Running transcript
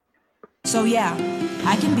So yeah,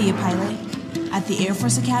 I can be a pilot. At the Air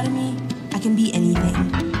Force Academy, I can be anything.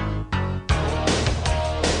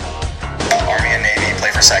 Army and Navy,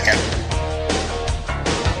 play for second.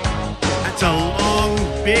 That's a long,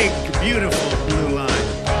 big, beautiful blue line.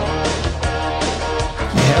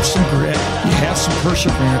 You have some grit. You have some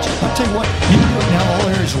perseverance. I'll tell you what, you can do it now all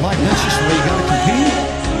areas of life. That's just the way you got to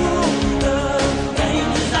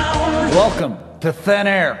compete. Welcome to Thin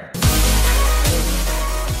Air.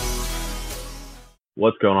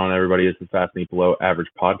 What's going on, everybody? It's the Fast and Below Average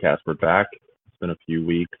podcast. We're back. It's been a few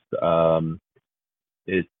weeks.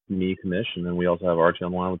 It's me, Commish, and then we also have Archie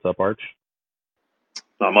on the line. What's up, Arch?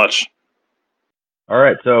 Not much. All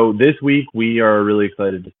right, so this week we are really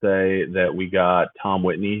excited to say that we got Tom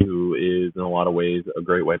Whitney, who is in a lot of ways a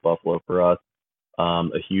great white buffalo for us,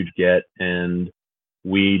 a huge get, and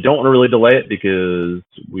we don't want to really delay it because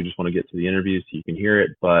we just want to get to the interview so you can hear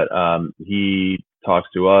it, but he talks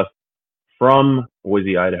to us from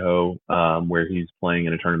Boise, Idaho, where he's playing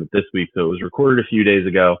in a tournament this week. So it was recorded a few days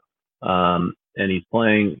ago, and he's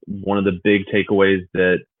playing. One of the big takeaways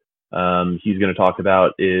that he's going to talk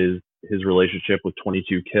about is his relationship with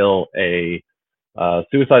 22 Kill, a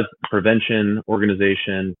suicide prevention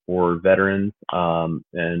organization for veterans.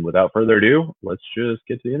 And without further ado, let's just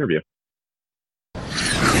get to the interview.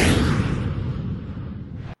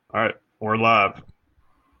 All right, we're live.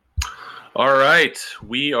 All right,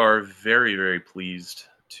 we are very, very pleased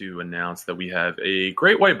to announce that we have a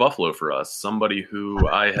great white buffalo for us, somebody who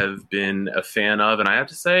I have been a fan of, and I have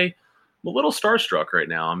to say, I'm a little starstruck right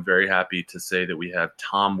now. I'm very happy to say that we have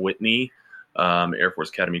Tom Whitney, Air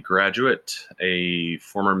Force Academy graduate, a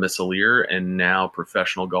former missileer, and now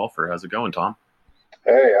professional golfer. How's it going, Tom?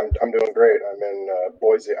 Hey, I'm doing great. I'm in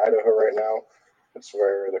Boise, Idaho right now. It's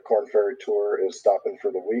where the Korn Ferry Tour is stopping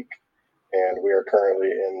for the week. And we are currently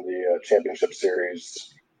in the championship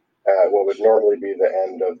series at what would normally be the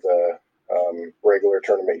end of the regular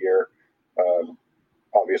tournament year.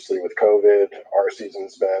 Obviously, with COVID, our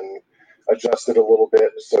season's been adjusted a little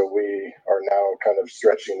bit, so we are now kind of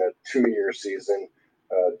stretching a 2-year season,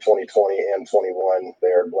 2020 and 21.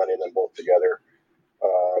 They are blending them both together.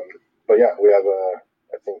 But yeah, we have,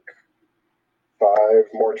 I think, 5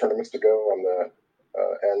 more tournaments to go on the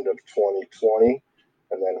end of 2020.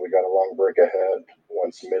 And then we got a long break ahead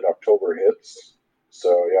once mid-October hits. So,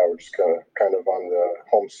 yeah, we're just kind of on the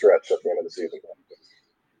home stretch at the end of the season.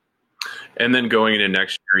 And then going into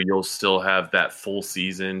next year, you'll still have that full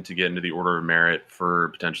season to get into the Order of Merit for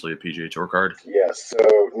potentially a PGA Tour card? Yes.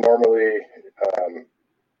 So normally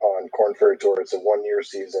on Korn Ferry Tour, it's a 1-year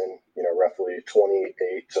season, roughly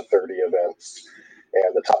 28 to 30 events.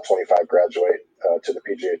 And the top 25 graduate to the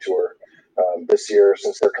PGA Tour. This year,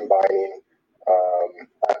 since they're combining,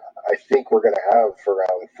 I think we're going to have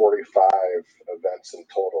around 45 events in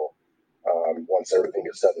total once everything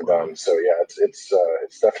is said and done. So yeah, it's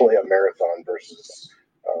definitely a marathon versus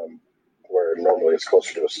where normally it's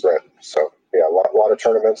closer to a sprint. So yeah, a lot of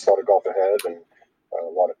tournaments, a lot of golf ahead, and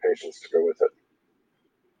a lot of patience to go with it.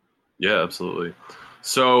 Yeah, absolutely.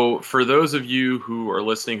 So for those of you who are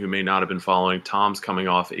listening who may not have been following, Tom's coming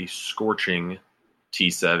off a scorching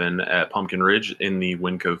T7 at Pumpkin Ridge in the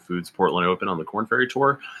Winco Foods Portland Open on the Korn Ferry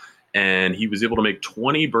Tour. And he was able to make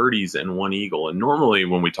 20 birdies and 1 eagle. And normally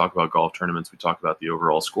when we talk about golf tournaments, we talk about the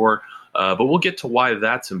overall score. But we'll get to why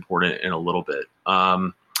that's important in a little bit.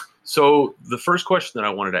 So the first question that I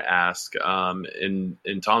wanted to ask, and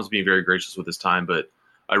Tom's being very gracious with his time, but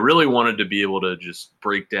I really wanted to be able to just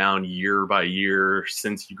break down year by year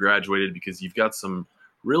since you graduated, because you've got some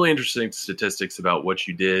really interesting statistics about what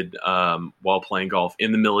you did while playing golf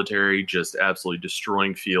in the military, just absolutely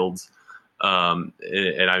destroying fields.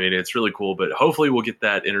 And I mean, it's really cool, but hopefully we'll get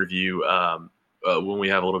that interview when we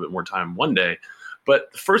have a little bit more time one day.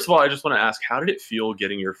 But first of all, I just want to ask, how did it feel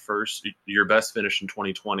getting your best finish in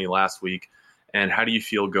 2020 last week? And how do you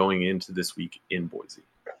feel going into this week in Boise?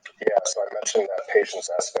 Yeah, so I mentioned that patience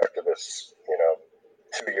aspect of this,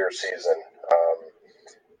 2-year season.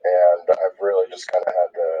 And I've really just kind of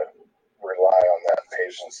had to rely on that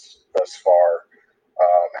patience thus far.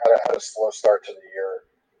 Had a slow start to the year.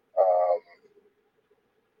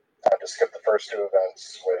 I had to skip the first 2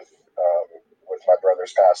 events with my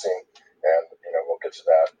brother's passing, and we'll get to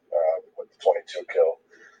that with the 22 Kill.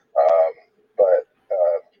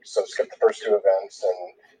 So skipped the first 2 events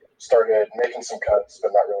and started making some cuts,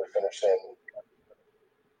 but not really finishing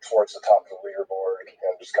towards the top of the leaderboard,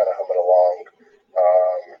 and just kind of humming along.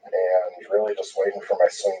 And really just waiting for my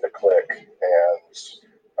swing to click. And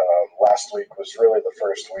last week was really the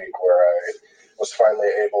first week where I was finally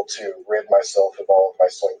able to rid myself of all of my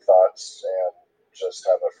swing thoughts and just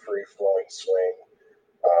have a free-flowing swing.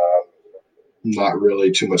 not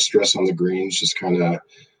really too much stress on the greens, just kind of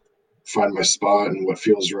find my spot and what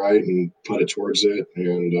feels right and put it towards it.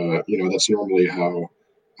 And, that's normally how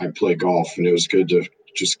I play golf. And it was good to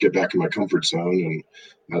just get back in my comfort zone.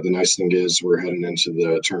 And the nice thing is we're heading into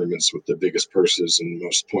the tournaments with the biggest purses and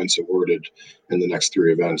most points awarded in the next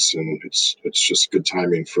 3 events. And it's just good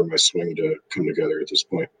timing for my swing to come together at this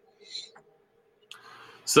point.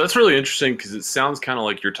 So that's really interesting because it sounds kind of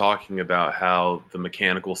like you're talking about how the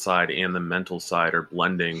mechanical side and the mental side are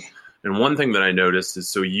blending. And one thing that I noticed is,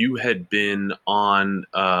 so you had been on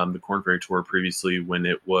the Korn Ferry Tour previously when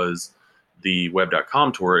it was the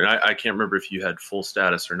Web.com Tour, and I can't remember if you had full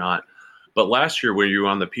status or not. But last year when you were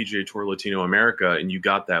on the PGA Tour Latino America and you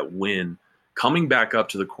got that win, coming back up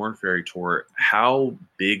to the Korn Ferry Tour, how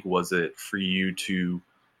big was it for you to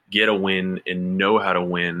get a win and know how to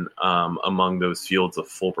win among those fields of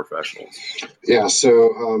full professionals? Yeah, so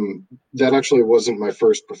that actually wasn't my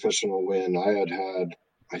first professional win. I had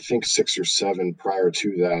I think 6 or 7 prior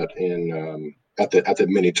to that in at the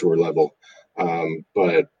mini tour level,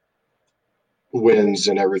 but wins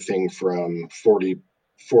and everything from 40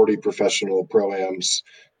 professional pro-ams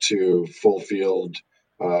to full field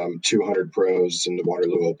 200 pros in the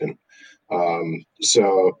Waterloo Open.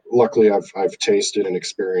 So luckily I've tasted and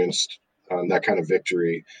experienced that kind of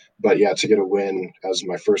victory. But yeah, to get a win as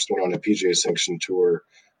my first one on a PGA sanctioned tour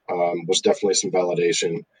was definitely some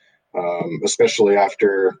validation, especially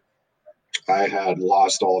after I had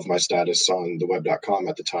lost all of my status on the web.com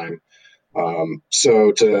at the time.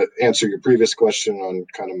 So to answer your previous question on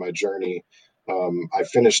kind of my journey, I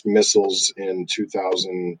finished missiles in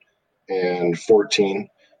 2014,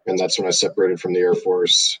 and that's when I separated from the Air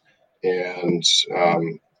Force. And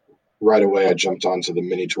right away, I jumped onto the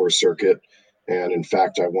mini tour circuit. And in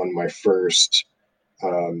fact, I won my first,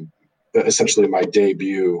 essentially my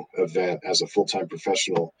debut event as a full-time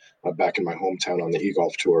professional back in my hometown on the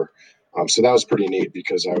eGolf Tour. So that was pretty neat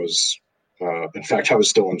because I was, in fact, I was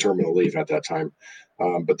still on terminal leave at that time.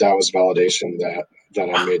 But that was validation that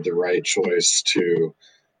I made the right choice to,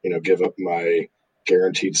 give up my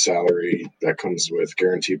guaranteed salary that comes with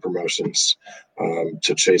guaranteed promotions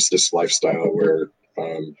to chase this lifestyle where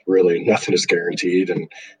really nothing is guaranteed and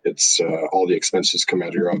it's all the expenses come out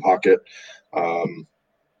of your own pocket.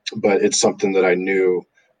 But it's something that I knew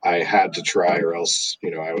I had to try, or else,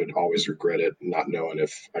 I would always regret it, not knowing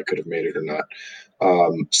if I could have made it or not.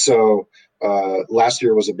 So last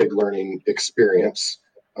year was a big learning experience.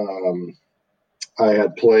 I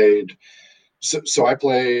had played, so I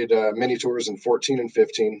played mini tours in 14 and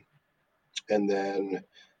 15, and then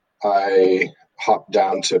I hopped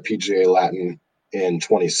down to PGA Latin in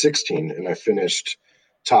 2016, and I finished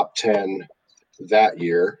top 10 that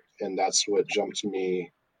year, and that's what jumped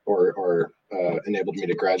me or enabled me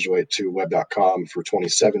to graduate to web.com for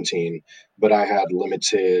 2017, but I had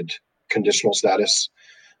limited conditional status.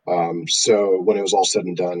 So when it was all said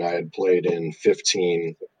and done, I had played in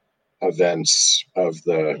 15 events of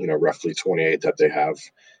the, roughly 28 that they have.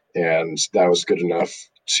 And that was good enough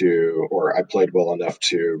I played well enough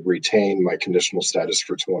to retain my conditional status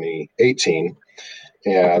for 2018.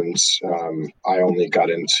 And I only got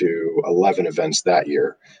into 11 events that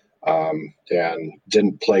year and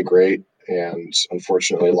didn't play great, and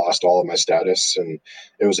unfortunately lost all of my status. And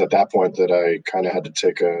it was at that point that I kind of had to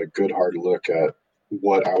take a good hard look at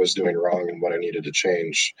what I was doing wrong and what I needed to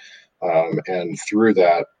change. And through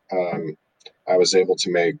that, I was able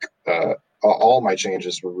to make all my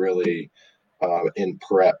changes were really in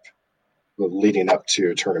prep leading up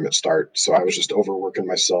to tournament start. So I was just overworking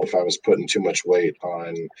myself. I was putting too much weight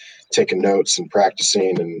on taking notes and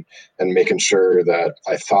practicing and making sure that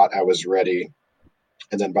I thought I was ready.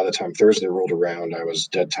 And then by the time Thursday rolled around, I was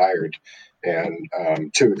dead tired and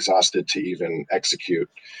too exhausted to even execute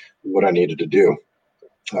what I needed to do.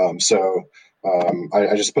 So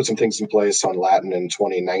I just put some things in place on Latin in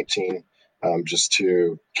 2019 just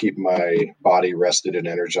to keep my body rested and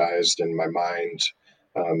energized, and my mind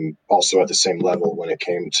also at the same level when it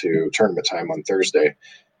came to tournament time on Thursday,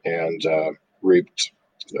 and I reaped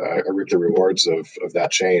the rewards of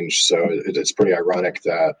that change. So it's pretty ironic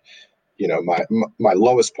that, my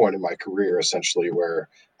lowest point in my career, essentially, where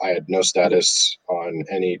I had no status on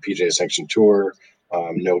any PGA sanctioned tour,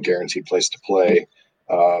 no guaranteed place to play,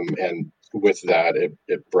 and with that,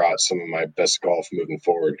 it brought some of my best golf moving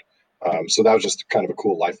forward. So that was just kind of a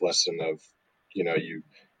cool life lesson of, you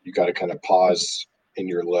got to kind of pause in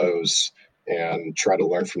your lows and try to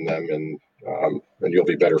learn from them, and you'll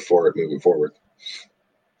be better for it moving forward.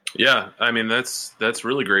 Yeah, I mean that's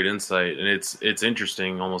really great insight, and it's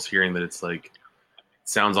interesting almost hearing that it's like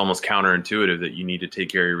sounds almost counterintuitive that you need to take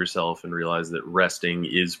care of yourself and realize that resting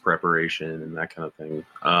is preparation and that kind of thing.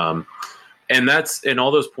 And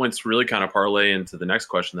all those points really kind of parlay into the next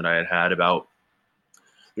question that I had about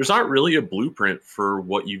there's not really a blueprint for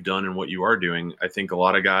what you've done and what you are doing. I think a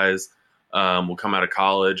lot of guys will come out of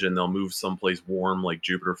college and they'll move someplace warm like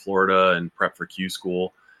Jupiter, Florida, and prep for Q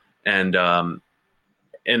school. And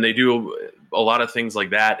they do a lot of things like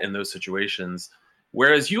that in those situations.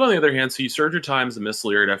 Whereas you, on the other hand, so you served your time as a Miss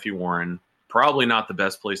Lear at FE Warren, probably not the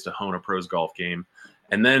best place to hone a pros golf game.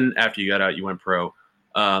 And then after you got out, you went pro.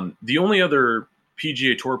 The only other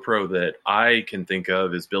PGA Tour pro that I can think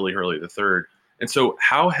of is Billy Hurley III. And so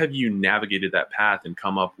how have you navigated that path and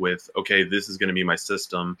come up with, okay, this is going to be my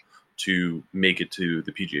system to make it to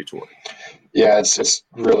the PGA Tour? Yeah, it's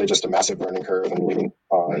really just a massive learning curve and leaning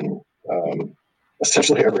on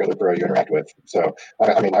essentially every other pro you interact with. So,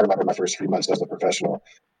 I mean, I remember my first 3 months as a professional,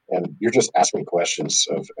 and you're just asking questions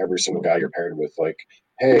of every single guy you're paired with, like,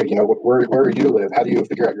 hey, you know, where do you live? How do you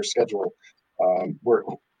figure out your schedule? Where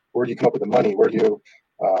do you come up with the money? Where's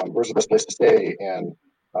the best place to stay? And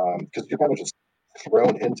because you're kind of just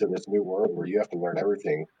thrown into this new world where you have to learn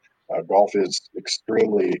everything. Golf is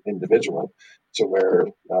extremely individual, to where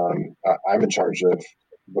I'm in charge of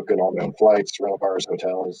booking all my own flights, rental cars,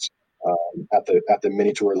 hotels. At the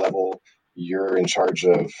mini tour level, you're in charge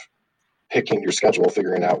of picking your schedule,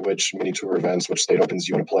 figuring out which mini tour events, which state opens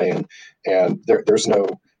you want to play in, and there's no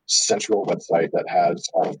central website that has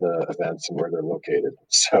all of the events and where they're located.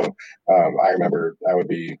 So I remember I would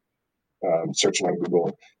be searching on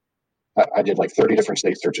Google. I did like 30 different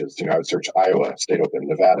state searches. You know, I would search Iowa State Open,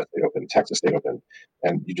 Nevada State Open, Texas State Open,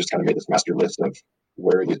 and you just kind of made this master list of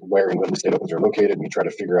where and when the state opens are located, and you try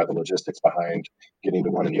to figure out the logistics behind getting to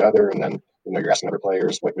one and the other. And then, you know, you're asking other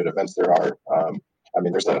players what good events there are. I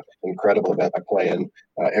mean, there's an incredible event I play in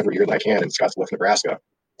every year that I can in Scottsbluff, Nebraska.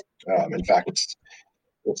 In fact,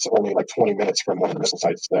 it's only like 20 minutes from one of the missile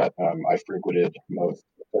sites that I frequented most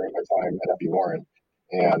during my time at FE Warren.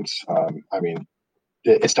 And I mean,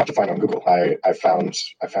 it's tough to find on Google. I found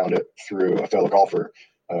it through a fellow golfer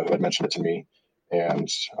who had mentioned it to me, and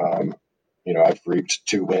you know, I've reaped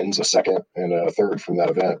 2 wins, a second and a third from that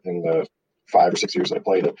event in the 5 or 6 years that I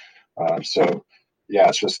played it. So yeah,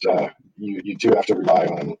 it's just you do have to rely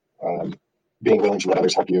on being willing to let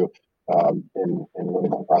others help you in learning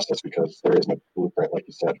the process, because there is no blueprint, like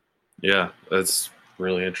you said. Yeah, that's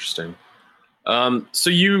really interesting. So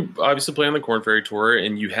you obviously play on the Korn Ferry Tour,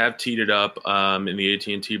 and you have teed it up in the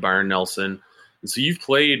AT&T Byron Nelson. And so you've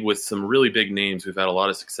played with some really big names who've had a lot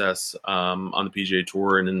of success on the PGA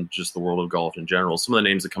Tour and in just the world of golf in general. Some of the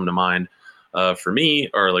names that come to mind for me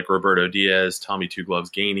are like Roberto Diaz, Tommy Two Gloves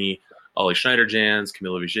Gainey, Ollie Schneider-Jans,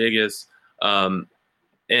 Camilo Villegas.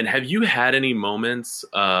 And have you had any moments,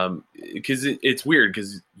 because it's weird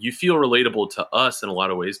because you feel relatable to us in a lot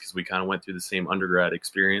of ways because we kind of went through the same undergrad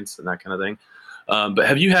experience and that kind of thing. But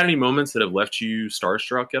have you had any moments that have left you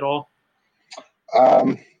starstruck at all?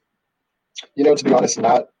 You know, to be honest,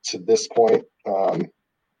 not to this point.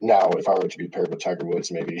 Now, if I were to be paired with Tiger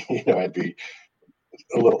Woods, maybe, you know, I'd be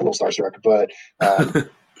a little starstruck. But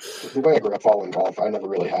the way I grew up following golf, I never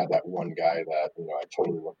really had that one guy that, you know, I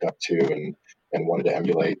totally looked up to and wanted to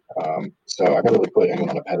emulate. So I never really put anyone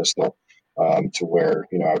on a pedestal to where,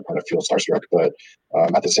 you know, I would kind of feel starstruck. But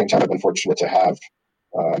at the same time, I've been fortunate to have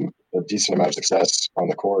a decent amount of success on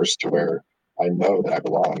the course to where I know that I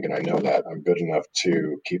belong and I know that I'm good enough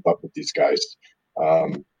to keep up with these guys.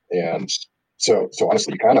 And so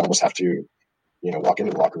honestly, you kind of almost have to, you know, walk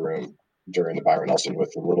into the locker room during the Byron Nelson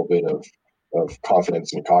with a little bit of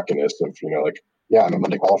confidence and cockiness of, you know, like, yeah, I'm a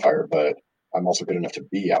Monday qualifier, but I'm also good enough to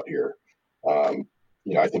be out here.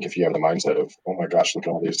 You know, I think if you have the mindset of, oh my gosh, look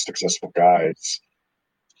at all these successful guys,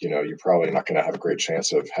 you know, you're probably not going to have a great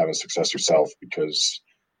chance of having success yourself, because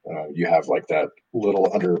you have like that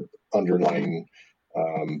little underlying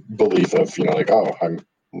belief of, you know, like, oh,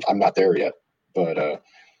 I'm not there yet. But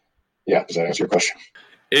yeah, does that answer your question?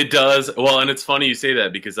 It does. Well, and it's funny you say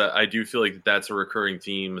that, because I do feel like that's a recurring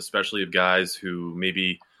theme, especially of guys who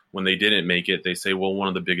maybe when they didn't make it, they say, well, one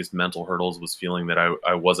of the biggest mental hurdles was feeling that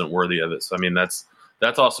I wasn't worthy of it. So, I mean, that's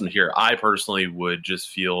awesome to hear. I personally would just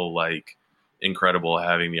feel like incredible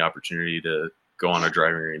having the opportunity to go on a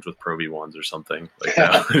driving range with Pro V1s or something like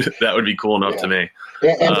that. That would be cool enough to me.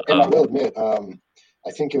 And I will admit,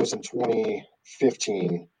 I think it was in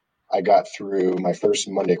 2015, I got through my first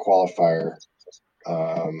Monday qualifier.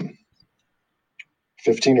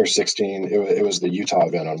 15 or 16, it was the Utah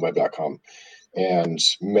event on web.com. And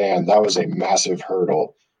man, that was a massive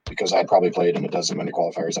hurdle because I'd probably played in a dozen Monday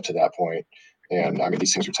qualifiers up to that point. And I mean,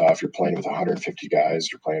 these things are tough. You're playing with 150 guys.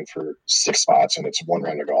 You're playing for 6 spots, and it's one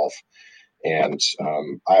round of golf. And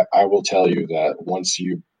I will tell you that once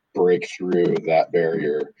you break through that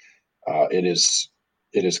barrier, it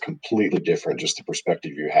is completely different, just the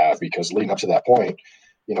perspective you have. Because leading up to that point,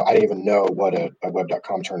 I didn't even know what a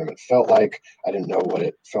web.com tournament felt like. I didn't know what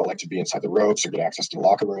it felt like to be inside the ropes or get access to the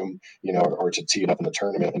locker room, or to tee it up in the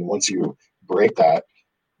tournament. And once you break that,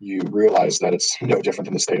 you realize that it's no different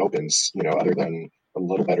than the state opens, other than a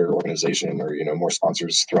little better organization or, more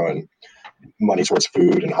sponsors throwing money towards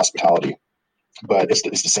food and hospitality. But it's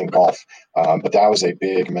the same golf. But that was a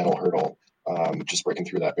big mental hurdle, just breaking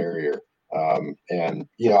through that barrier. And,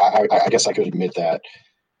 I guess I could admit that,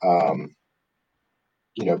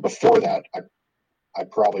 before that, I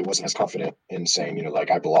probably wasn't as confident in saying,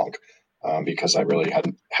 I belong, because I really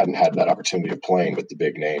hadn't had that opportunity of playing with the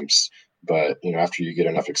big names. But, after you get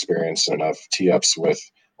enough experience and enough tee-ups with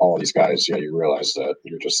all these guys, you realize that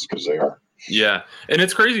you're just as good as they are. Yeah. And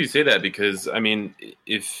it's crazy you say that because, I mean,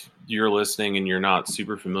 if you're listening and you're not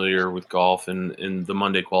super familiar with golf and in the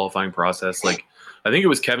Monday qualifying process, like I think it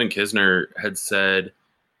was Kevin Kisner had said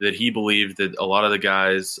that he believed that a lot of the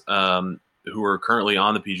guys who are currently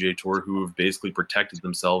on the PGA Tour who have basically protected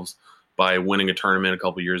themselves by winning a tournament a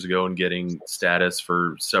couple years ago and getting status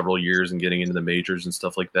for several years and getting into the majors and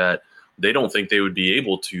stuff like that, they don't think they would be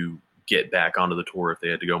able to get back onto the tour if they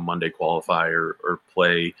had to go Monday qualify or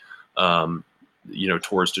play,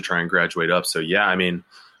 tours to try and graduate up. So, yeah, I mean,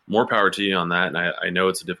 more power to you on that. And I know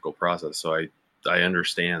it's a difficult process. So I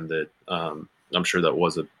understand that. I'm sure that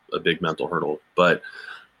was a big mental hurdle. But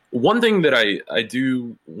one thing that I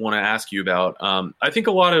do want to ask you about, I think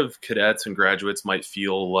a lot of cadets and graduates might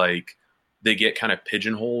feel like they get kind of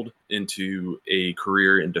pigeonholed into a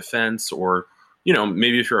career in defense, or,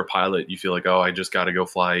 maybe if you're a pilot, you feel like, oh, I just got to go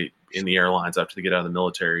fly in the airlines after they get out of the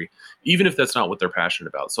military, even if that's not what they're passionate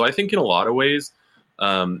about. So I think in a lot of ways,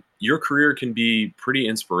 your career can be pretty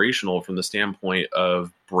inspirational from the standpoint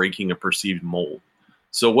of breaking a perceived mold.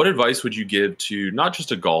 So what advice would you give to not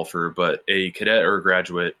just a golfer, but a cadet or a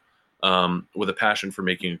graduate with a passion for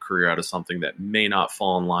making a career out of something that may not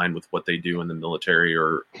fall in line with what they do in the military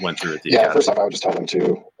or went through at the academy? First off, I would just tell them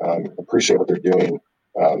to appreciate what they're doing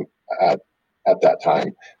at that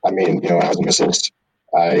time. I mean, when I was in missiles,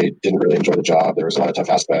 I didn't really enjoy the job. There was a lot of tough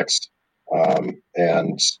aspects.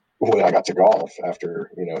 And when I got to golf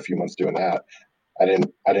after, a few months doing that, I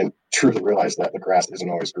didn't truly realize that the grass isn't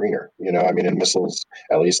always greener. In missiles,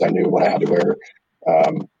 at least I knew what I had to wear,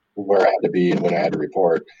 where I had to be and when I had to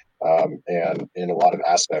report. And in a lot of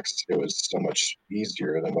aspects, it was so much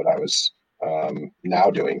easier than what I was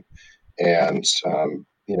now doing. And,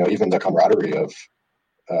 even the camaraderie of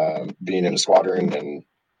being in a squadron and,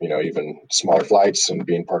 even smaller flights and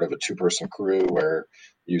being part of a 2-person crew where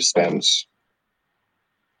you spend,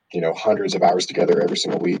 hundreds of hours together every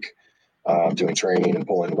single week, doing training and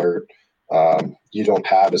pulling word. You don't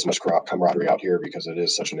have as much camaraderie out here because it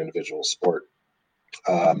is such an individual sport.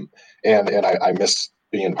 And I miss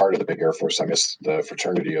being part of the big Air Force. I miss the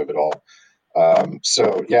fraternity of it all.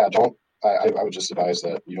 So yeah, I would just advise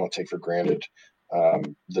that you don't take for granted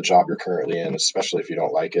the job you're currently in, especially if you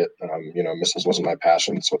don't like it. Missiles wasn't my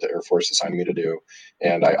passion. It's what the Air Force assigned me to do.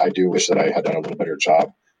 And I do wish that I had done a little better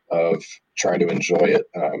job of trying to enjoy it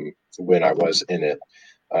when I was in it,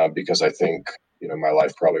 because I think, my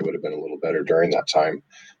life probably would have been a little better during that time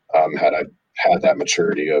had I had that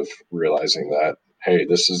maturity of realizing that, hey,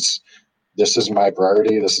 this is my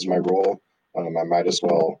priority. This is my role. I might as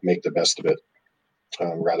well make the best of it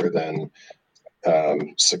rather than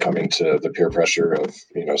succumbing to the peer pressure of,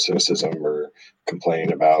 cynicism or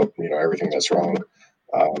complaining about, everything that's wrong.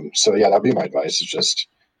 So yeah, that'd be my advice, is just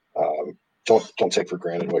don't take for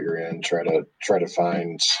granted what you're in. Try to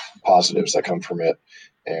find positives that come from it.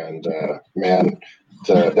 And man,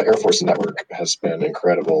 the Air Force network has been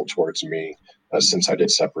incredible towards me since I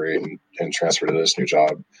did separate and transfer to this new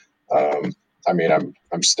job. I'm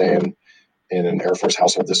staying in an Air Force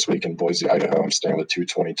household this week in Boise, Idaho. I'm staying with 2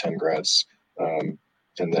 2010 grads.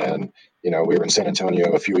 And then, we were in San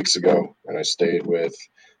Antonio a few weeks ago, and I stayed with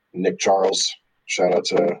Nick Charles. Shout out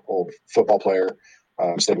to old football player.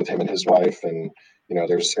 Stayed with him and his wife. And,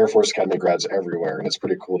 there's Air Force Academy grads everywhere. And it's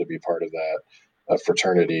pretty cool to be part of that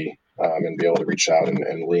fraternity and be able to reach out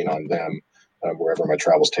and lean on them wherever my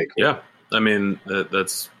travels take me. Yeah, I mean,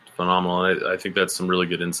 that's phenomenal. I think that's some really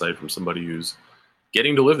good insight from somebody who's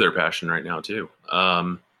getting to live their passion right now too.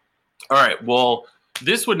 All right, well,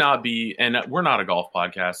 this would not be, and we're not a golf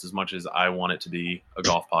podcast as much as I want it to be a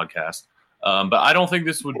golf podcast, but I don't think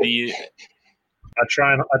this would be I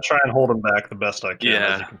try and hold him back the best I can.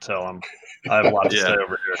 Yeah. As you can tell, I have a lot to say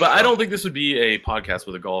over here. But I don't think this would be a podcast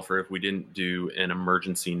with a golfer if we didn't do an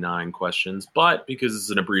emergency 9 questions. But because it's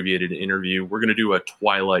an abbreviated interview, we're going to do a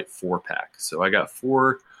Twilight 4-pack. So I got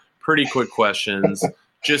 4 pretty quick questions,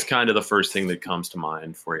 just kind of the first thing that comes to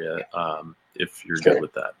mind for you, if you're good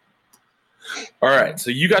with that. All right.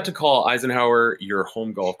 So you got to call Eisenhower your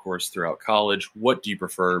home golf course throughout college. What do you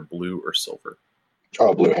prefer, blue or silver?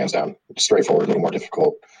 Oh, blue, hands down. It's straightforward, a little more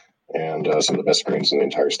difficult, and some of the best greens in the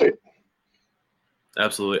entire state.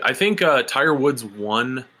 Absolutely. I think Tiger Woods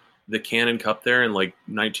won the Cannon Cup there in like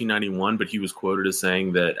 1991, but he was quoted as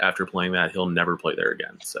saying that after playing that, he'll never play there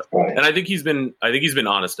again. So, Right. and I think he's been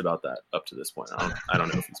honest about that up to this point. I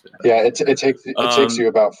don't know if he's been. Yeah, it takes you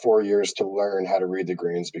about 4 years to learn how to read the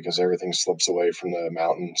greens because everything slips away from the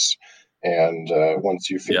mountains, and once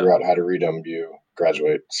you figure out how to read them, you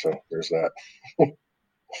graduate. So there's that.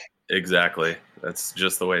 Exactly. That's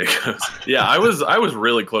just the way it goes. Yeah, I was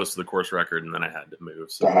really close to the course record, and then I had to move.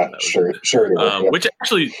 So that was sure. Which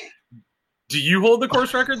actually, do you hold the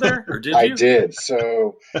course record there, or did you? I did.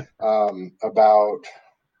 So about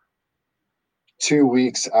 2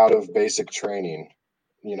 weeks out of basic training,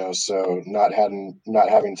 so not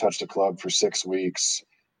having touched a club for 6 weeks,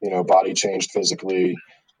 body changed physically.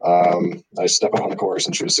 I step out on the course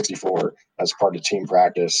and shoot a 64 as part of team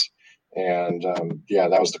practice. And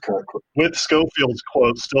that was the current. With Schofield's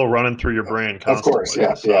quote still running through your brain constantly. Of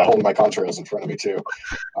course, yeah, holding my contrails in front of me too.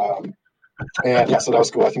 So that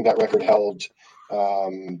was cool. I think that record held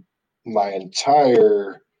my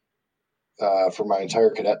entire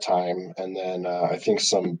cadet time, and then I think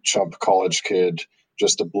some chump college kid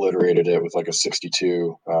just obliterated it with like a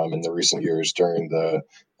 62 in the recent years during the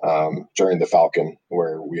Falcon,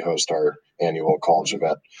 where we host our annual college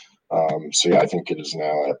event. I think it is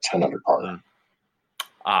now at 10 under par.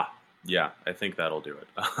 Yeah, I think that'll do it.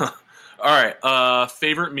 All right.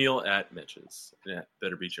 Favorite meal at Mitch's? Yeah,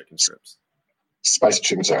 better be chicken strips. Spicy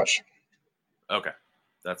chicken sandwich. Okay,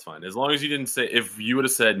 that's fine. As long as you didn't say, if you would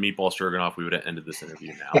have said meatball stroganoff, we would have ended this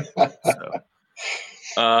interview now.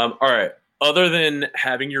 All right. Other than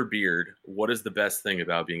having your beard, what is the best thing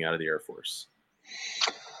about being out of the Air Force?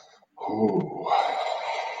 Ooh.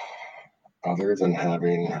 Other than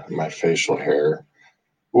having my facial hair,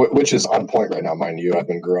 which is on point right now, mind you, I've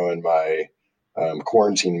been growing my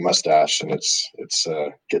quarantine mustache, and it's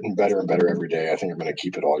getting better and better every day. I think I'm going to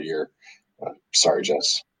keep it all year. Sorry,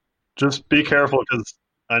 Jess. Just be careful, because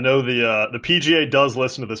I know the PGA does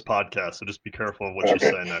listen to this podcast, so just be careful of what you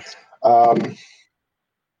say next.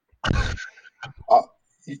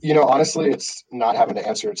 Honestly, it's not having to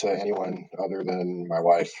answer to anyone other than my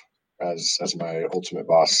wife as my ultimate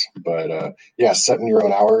boss. But setting your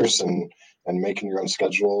own hours and making your own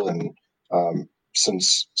schedule. And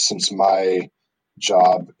since my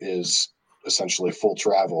job is essentially full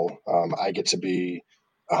travel, I get to be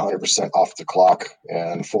 100% off the clock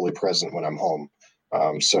and fully present when I'm home.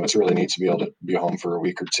 So it's really neat to be able to be home for a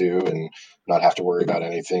week or two and not have to worry about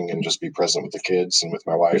anything and just be present with the kids and with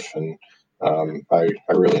my wife. And I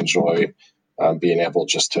really enjoy being able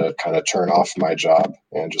just to kind of turn off my job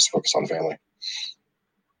and just focus on family.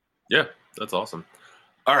 Yeah, that's awesome.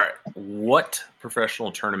 All right. What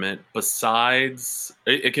professional tournament besides,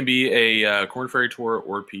 it can be a Korn Ferry Tour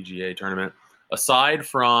or PGA tournament, aside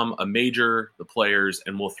from a major, the Players,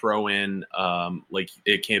 and we'll throw in,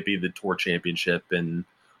 it can't be the Tour Championship and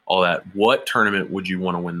all that. What tournament would you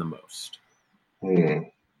want to win the most?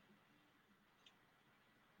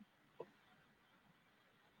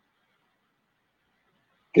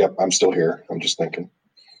 Yep, I'm still here. I'm just thinking.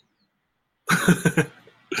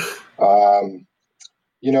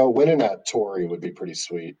 Winning at Torrey would be pretty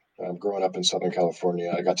sweet. Growing up in Southern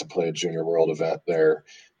California, I got to play a Junior World event there.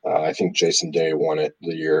 I think Jason Day won it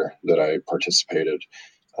the year that I participated.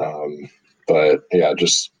 But yeah,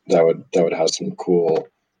 just that would have some cool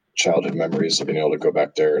childhood memories of being able to go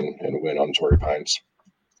back there and win on Torrey Pines.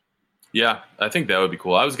 Yeah, I think that would be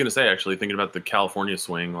cool. I was going to say, actually, thinking about the California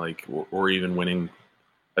swing, or even winning.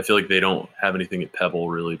 I feel like they don't have anything at Pebble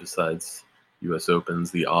really besides U.S.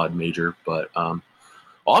 Opens, the odd major. But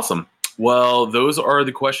awesome. Well, those are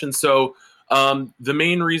the questions. So the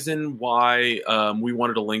main reason why we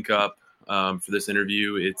wanted to link up for this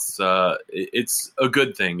interview, it's a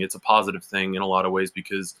good thing. It's a positive thing in a lot of ways,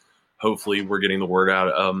 because hopefully we're getting the word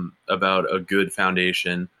out about a good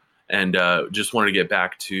foundation. And just wanted to get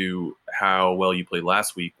back to how well you played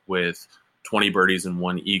last week with 20 birdies and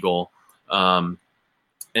 1 eagle.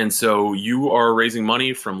 And so you are raising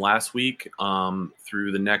money from last week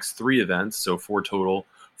through the next 3 events, so 4 total,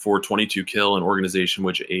 for 22 Kill, an organization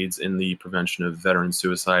which aids in the prevention of veteran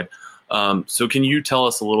suicide. So can you tell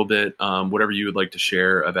us a little bit, whatever you would like to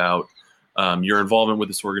share about your involvement with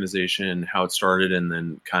this organization, how it started, and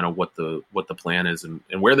then kind of what the plan is, and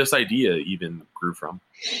where this idea even grew from?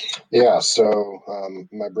 Yeah, so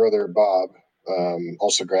my brother Bob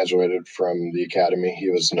also graduated from the academy. He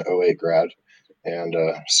was an '08 grad, and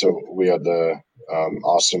so we had the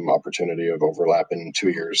awesome opportunity of overlapping 2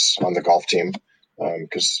 years on the golf team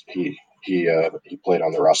because he played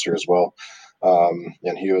on the roster as well,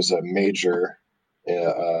 and he was a major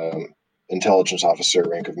intelligence officer,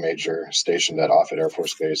 rank of major, stationed at Offutt Air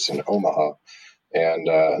Force Base in Omaha. And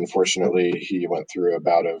unfortunately, he went through a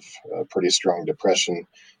bout of pretty strong depression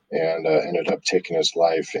and ended up taking his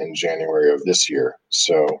life in January of this year.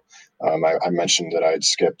 So I mentioned that I'd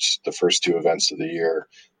skipped the first 2 events of the year.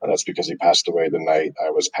 That's because he passed away the night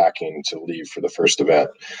I was packing to leave for the first event.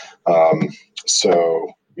 So,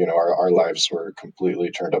 our lives were completely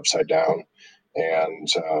turned upside down. And,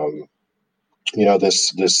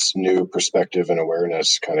 this new perspective and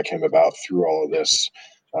awareness kind of came about through all of this.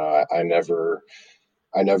 I never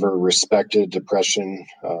respected depression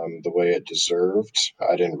the way it deserved.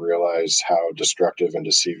 I didn't realize how destructive and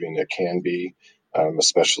deceiving it can be,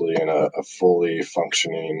 especially in a fully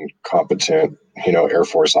functioning, competent, Air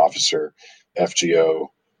Force officer, FGO,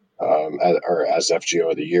 or as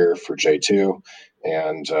FGO of the year for J2.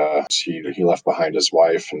 And he left behind his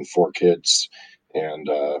wife and 4 kids. And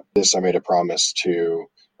I made a promise to,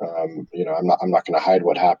 I'm not going to hide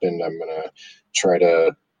what happened. I'm going to try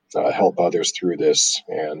to help others through this.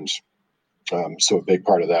 And so a big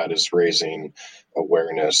part of that is raising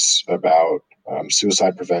awareness about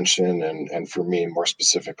suicide prevention and for me, more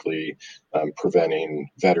specifically, preventing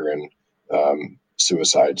veteran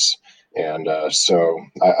suicides. And so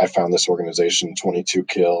I found this organization, 22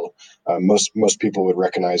 Kill. Most people would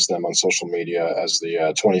recognize them on social media as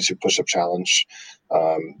the 22 Push-Up Challenge.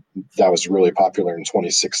 That was really popular in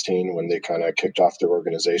 2016 when they kind of kicked off their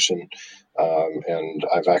organization. And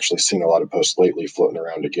I've actually seen a lot of posts lately floating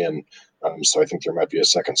around again. So I think there might be a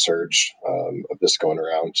second surge of this going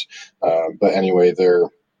around. But anyway, their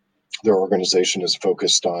organization is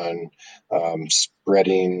focused on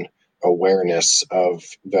spreading awareness of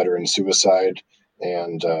veteran suicide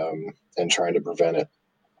and trying to prevent it.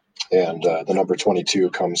 And the number 22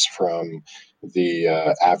 comes from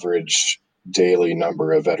the average daily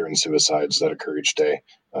number of veteran suicides that occur each day,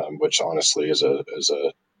 which honestly is a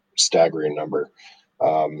staggering number.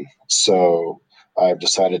 So I've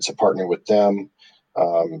decided to partner with them,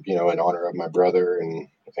 in honor of my brother, and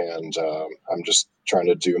I'm just trying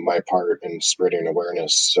to do my part in spreading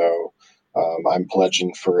awareness. So I'm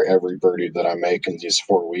pledging for every birdie that I make in these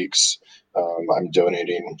 4 weeks. I'm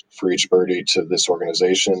donating for each birdie to this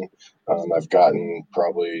organization. I've gotten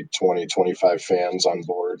probably 20, 25 fans on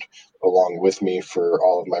board along with me for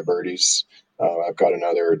all of my birdies. I've got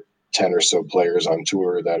another 10 or so players on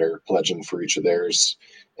tour that are pledging for each of theirs.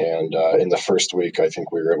 And in the first week, I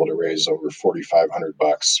think we were able to raise over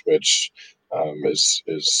 $4,500, which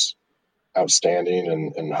is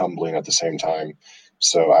outstanding and humbling at the same time.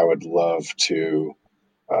 So I would love to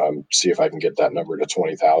see if I can get that number to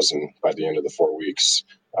 20,000 by the end of the 4 weeks.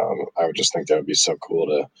 I would just think that would be so cool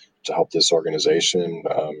to help this organization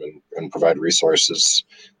and provide resources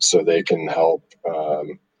so they can help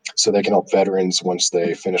veterans once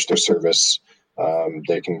they finish their service.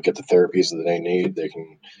 They can get the therapies that they need. They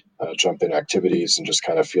can jump in activities and just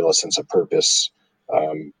kind of feel a sense of purpose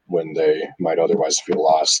when they might otherwise feel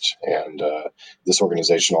lost. And this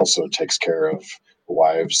organization also takes care of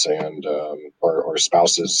wives and or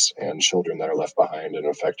spouses and children that are left behind and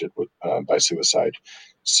affected by suicide.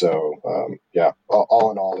 So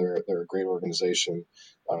all in all, they're a great organization.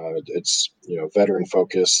 It's veteran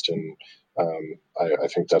focused, and I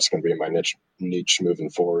think that's going to be my niche moving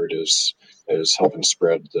forward is helping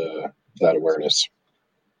spread that awareness.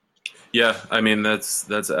 Yeah, I mean that's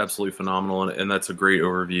absolutely phenomenal, and that's a great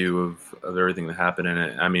overview of everything that happened in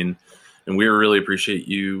it. I mean, and we really appreciate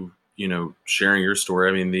you sharing your story.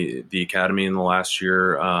 I mean, the academy in the last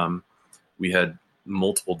year, we had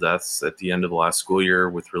multiple deaths at the end of the last school year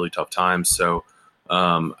with really tough times. So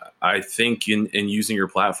I think in using your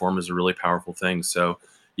platform is a really powerful thing. So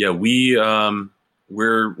yeah, we're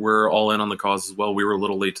all in on the cause as well. We were a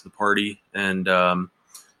little late to the party,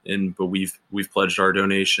 but we've pledged our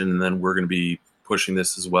donation, and then we're going to be pushing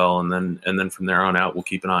this as well. And then from there on out, we'll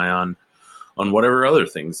keep an eye on whatever other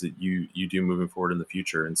things that you do moving forward in the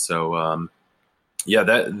future. And so,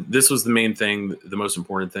 this was the main thing, the most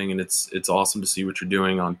important thing. And it's awesome to see what you're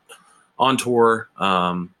doing on tour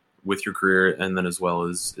with your career, and then as well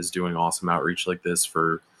as doing awesome outreach like this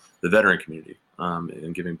for the veteran community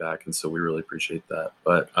and giving back. And so we really appreciate that.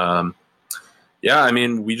 But Yeah, I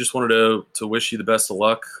mean, we just wanted to wish you the best of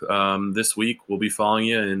luck this week. We'll be following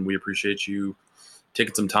you, and we appreciate you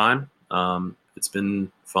taking some time. It's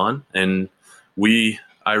been fun, and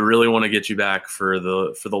I really want to get you back for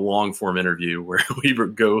the long form interview where we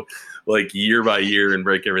go like year by year and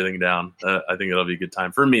break everything down. I think it'll be a good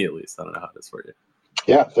time for me, at least. I don't know how it is for you.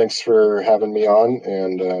 Yeah, thanks for having me on,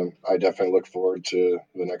 and I definitely look forward to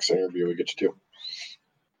the next interview we get to do.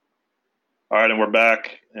 All right, and we're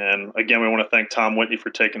back. And again, we want to thank Tom Whitney for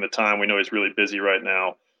taking the time. We know he's really busy right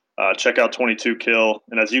now. Check out 22 Kill.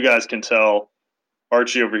 And as you guys can tell,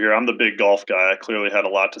 Archie over here, I'm the big golf guy. I clearly had a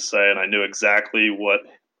lot to say, and I knew exactly what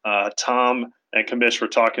Tom and Commish were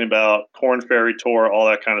talking about, Corn Ferry Tour, all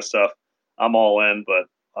that kind of stuff. I'm all in, but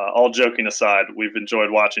all joking aside, we've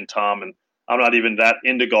enjoyed watching Tom, and I'm not even that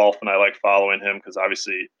into golf, and I like following him because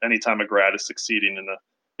obviously anytime a grad is succeeding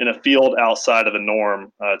in a field outside of the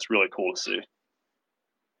norm, it's really cool to see.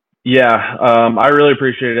 Yeah, I really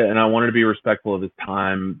appreciate it, and I wanted to be respectful of his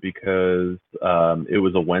time because it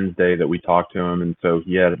was a Wednesday that we talked to him, and so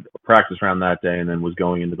he had a practice round that day and then was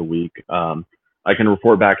going into the week. I can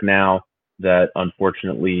report back now that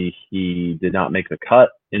unfortunately he did not make the cut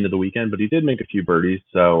into the weekend, but he did make a few birdies,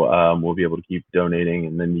 so we'll be able to keep donating,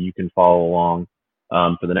 and then you can follow along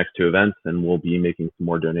for the next two events, and we'll be making some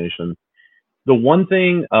more donations. The one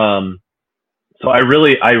thing, so I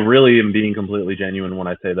really am being completely genuine when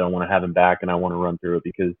I say that I want to have him back and I want to run through it,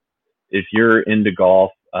 because if you're into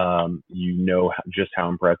golf, you know just how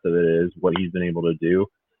impressive it is, what he's been able to do.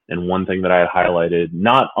 And one thing that I had highlighted,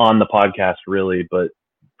 not on the podcast really, but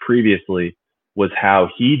previously, was how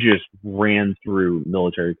he just ran through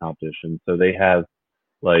military competition. So they have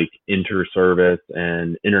like inter-service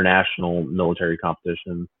and international military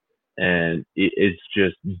competitions, and it's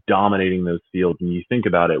just dominating those fields. And you think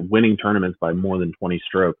about it, winning tournaments by more than 20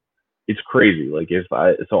 strokes, it's crazy. Like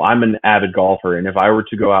so I'm an avid golfer, and if I were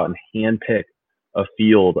to go out and handpick a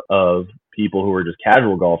field of people who are just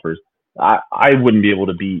casual golfers, I wouldn't be able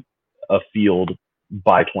to beat a field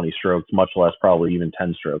by 20 strokes, much less probably even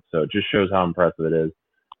 10 strokes. So it just shows how impressive it is.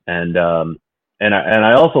 And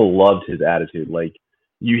I also loved his attitude. Like,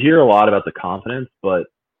 you hear a lot about the confidence, but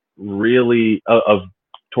really of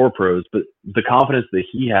tour pros, but the confidence that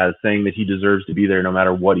he has, saying that he deserves to be there no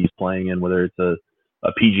matter what he's playing in, whether it's a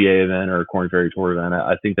PGA event or a Corn Ferry Tour event.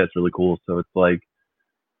 I think that's really cool. So it's like,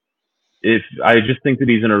 I just think that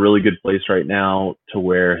he's in a really good place right now to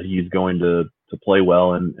where he's going to play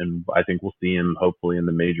well, and I think we'll see him hopefully in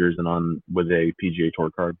the majors and on with a PGA Tour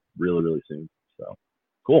card really, really soon. So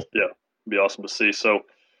cool. Yeah, it'd be awesome to see. So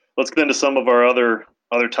let's get into some of our other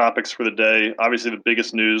topics for the day. Obviously, the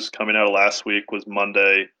biggest news coming out of last week was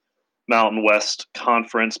Monday, Mountain West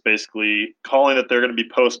Conference basically calling that they're going to be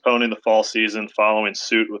postponing the fall season, following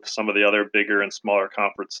suit with some of the other bigger and smaller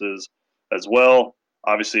conferences as well.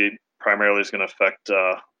 Obviously, primarily is going to affect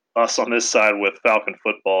us on this side with Falcon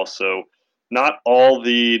football. So not all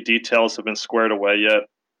the details have been squared away yet.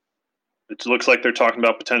 It looks like they're talking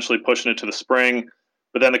about potentially pushing it to the spring,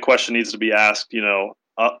 but then the question needs to be asked,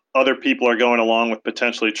 other people are going along with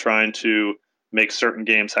potentially trying to make certain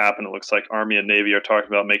games happen. It looks like Army and Navy are talking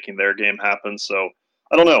about making their game happen. So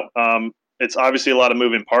I don't know. It's obviously a lot of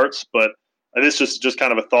moving parts, but this is just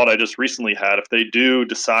kind of a thought I just recently had. If they do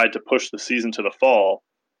decide to push the season to the fall,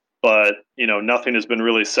 but nothing has been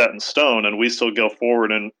really set in stone, and we still go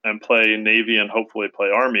forward and play Navy and hopefully play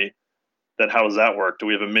Army, then how does that work? Do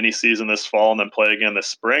we have a mini season this fall and then play again this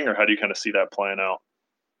spring, or how do you kind of see that playing out?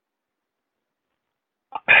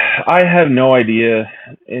 I have no idea.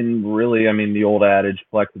 And really, I mean, the old adage,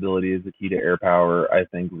 flexibility is the key to air power, I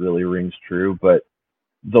think really rings true. But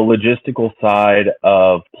the logistical side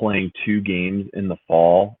of playing 2 games in the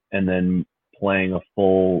fall and then playing a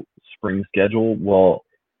full spring schedule, well,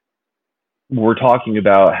 we're talking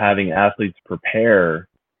about having athletes prepare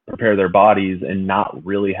their bodies and not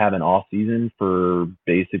really have an off season for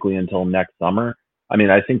basically until next summer. I mean,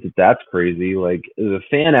 I think that that's crazy. Like, the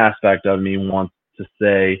fan aspect of me wants to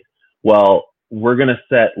say, well, we're going to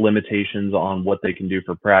set limitations on what they can do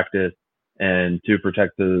for practice and to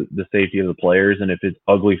protect the safety of the players. And if it's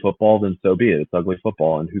ugly football, then so be it. It's ugly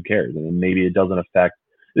football, and who cares? I mean, maybe it doesn't affect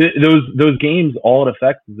those games. All it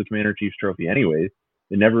affects is the Commander-in-Chief's trophy anyways.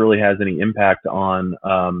 It never really has any impact on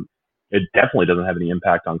it definitely doesn't have any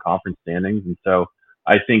impact on conference standings. And so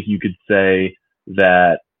I think you could say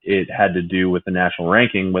that it had to do with the national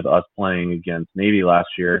ranking with us playing against Navy last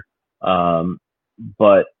year.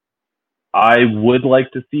 But I would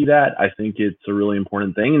like to see that. I think it's a really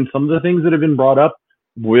important thing. And some of the things that have been brought up,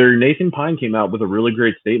 where Nathan Pine came out with a really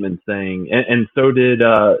great statement saying, and so did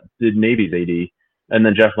Navy's AD. And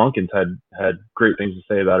then Jeff Lunkins had great things to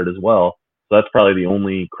say about it as well. So that's probably the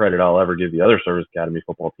only credit I'll ever give the other service academy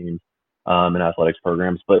football teams and athletics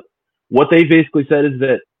programs. But what they basically said is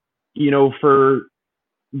that,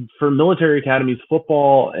 for military academies,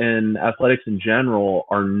 football and athletics in general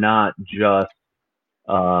are not just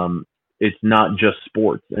it's not just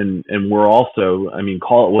sports, and we're also,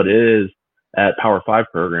 call it what it is at Power 5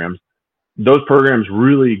 programs. Those programs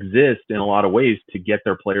really exist in a lot of ways to get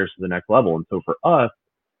their players to the next level. And so for us,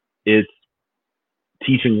 it's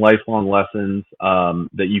teaching lifelong lessons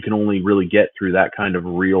that you can only really get through that kind of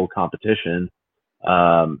real competition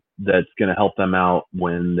that's going to help them out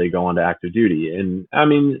when they go on to active duty. And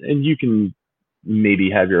and you can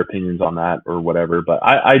maybe have your opinions on that or whatever, but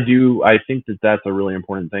I think that that's a really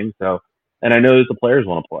important thing. So, and I know that the players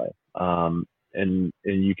want to play. And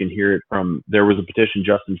you can hear it there was a petition.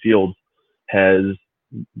 Justin Fields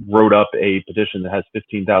wrote up a petition that has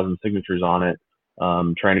 15,000 signatures on it,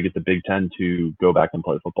 trying to get the Big Ten to go back and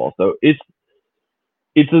play football. So it's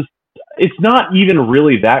not even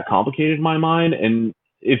really that complicated in my mind. And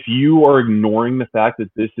if you are ignoring the fact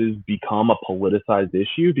that this has become a politicized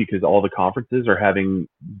issue because all the conferences are having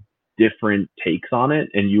different takes on it,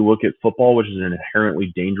 and you look at football, which is an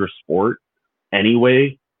inherently dangerous sport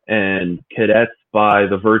anyway, and cadets, by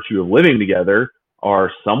the virtue of living together,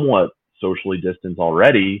 are somewhat socially distanced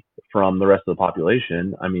already from the rest of the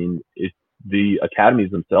population. The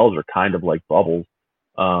academies themselves are kind of like bubbles.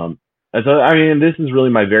 And so, this is really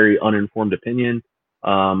my very uninformed opinion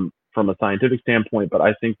from a scientific standpoint, but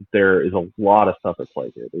I think that there is a lot of stuff at play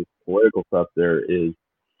here. There's political stuff, there is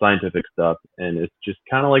scientific stuff, and it's just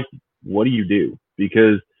kind of like, what do you do?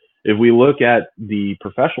 Because if we look at the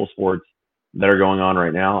professional sports that are going on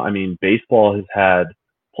right now, baseball has had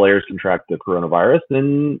players contract the coronavirus,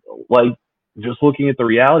 and just looking at the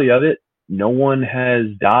reality of it, no one has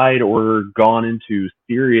died or gone into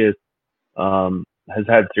has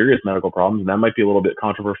had serious medical problems. And that might be a little bit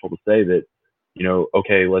controversial to say that,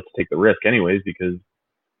 okay, let's take the risk anyways, because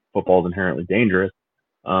football is inherently dangerous.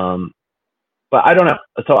 But I don't know.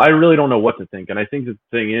 So I really don't know what to think. And I think the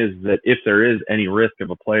thing is that if there is any risk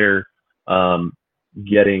of a player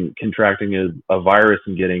contracting a virus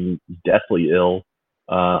and getting deathly ill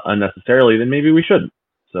unnecessarily, then maybe we shouldn't.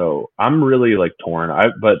 So I'm really torn.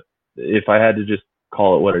 But if I had to just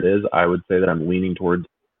call it what it is, I would say that I'm leaning towards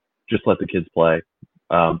just let the kids play.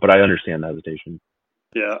 But I understand the hesitation.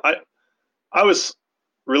 Yeah, I was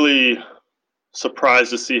really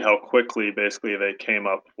surprised to see how quickly basically they came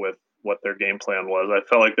up with what their game plan was. I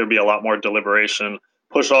felt like there'd be a lot more deliberation,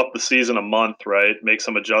 push off the season a month, right? Make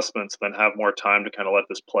some adjustments, then have more time to kind of let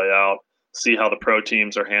this play out, see how the pro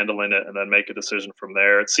teams are handling it, and then make a decision from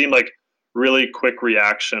there. It seemed like really quick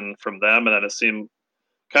reaction from them, and then it seemed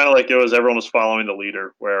kind of like everyone was following the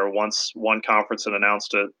leader, where once one conference had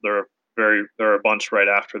announced it, there are a bunch right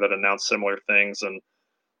after that announced similar things. And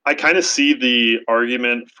I kind of see the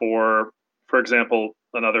argument for example,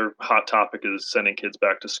 another hot topic is sending kids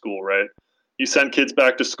back to school, right? You send kids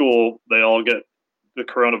back to school, they all get the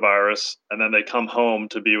coronavirus, and then they come home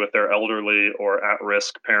to be with their elderly or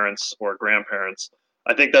at-risk parents or grandparents.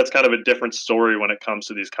 I think that's kind of a different story when it comes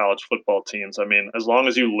to these college football teams. As long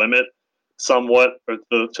as you limit somewhat to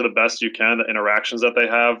the best you can the interactions that they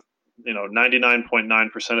have,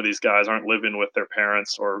 99.9% of these guys aren't living with their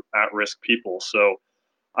parents or at-risk people. So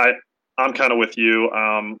I'm kind of with you.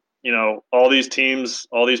 All these teams,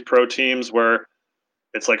 all these pro teams where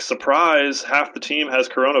it's like, surprise, half the team has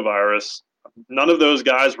coronavirus. None of those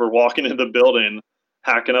guys were walking into the building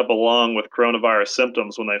hacking up a lung with coronavirus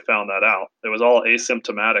symptoms when they found that out. It was all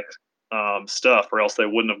asymptomatic stuff, or else they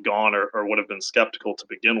wouldn't have gone or would have been skeptical to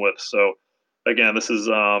begin with. So again, this is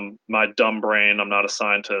my dumb brain. I'm not a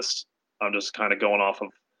scientist. I'm just kind of going off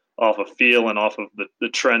of feel and off of the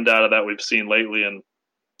trend data that we've seen lately. And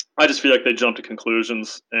I just feel like they jumped to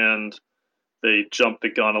conclusions and they jumped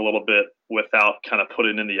the gun a little bit without kind of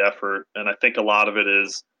putting in the effort. And I think a lot of it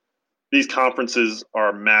is these conferences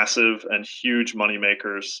are massive and huge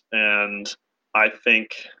moneymakers. And I think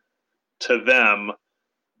to them,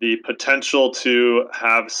 the potential to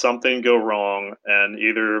have something go wrong and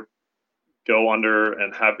either go under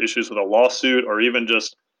and have issues with a lawsuit, or even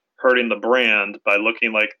just hurting the brand by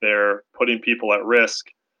looking like they're putting people at risk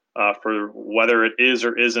for whether it is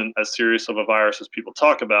or isn't as serious of a virus as people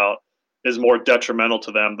talk about, is more detrimental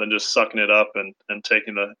to them than just sucking it up and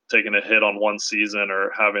taking a hit on one season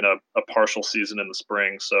or having a partial season in the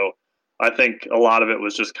spring. So I think a lot of it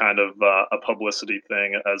was just kind of a publicity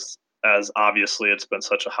thing, as obviously it's been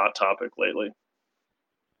such a hot topic lately.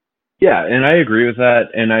 Yeah, and I agree with that.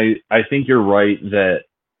 And I think you're right that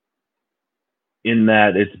in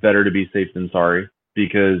that it's better to be safe than sorry,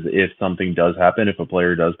 because if something does happen, if a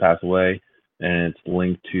player does pass away, and it's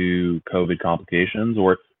linked to COVID complications.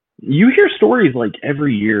 Or you hear stories like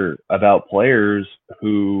every year about players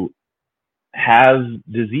who have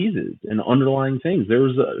diseases and underlying things. There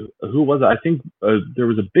was who was it? I think there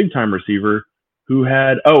was a big time receiver who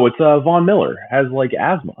had it's Von Miller has like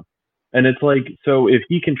asthma, and it's like, so if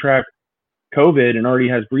he contracts COVID and already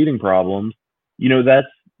has breathing problems,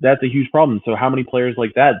 that's a huge problem. So how many players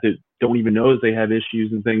like that don't even know they have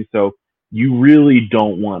issues and things? So you really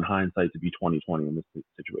don't want hindsight to be 2020 in this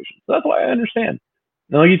situation. So that's why I understand.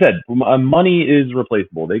 And like you said, money is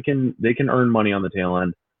replaceable. They can earn money on the tail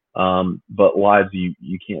end, but lives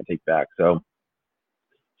you can't take back. So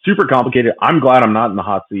super complicated. I'm glad I'm not in the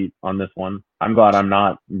hot seat on this one. I'm glad I'm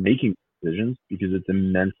not making decisions because it's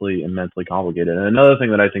immensely, immensely complicated. And another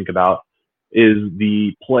thing that I think about is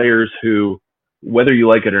the players who, whether you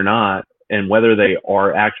like it or not, and whether they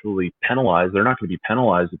are actually penalized, they're not going to be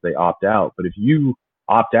penalized if they opt out. But if you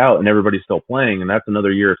opt out and everybody's still playing, and that's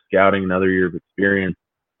another year of scouting, another year of experience,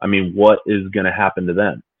 I mean, what is going to happen to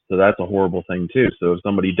them? So that's a horrible thing too. So if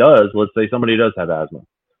somebody does, let's say somebody does have asthma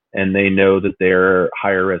and they know that they're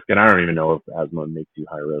higher risk, and I don't even know if asthma makes you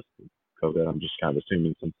higher risk of COVID. I'm just kind of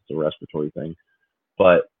assuming since it's a respiratory thing.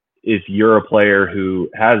 But if you're a player who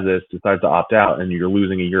has this, decides to opt out, and you're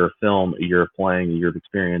losing a year of film, a year of playing, a year of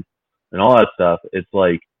experience, and all that stuff, it's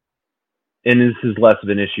like, and this is less of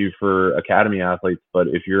an issue for academy athletes, but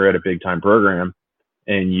if you're at a big time program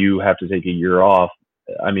and you have to take a year off,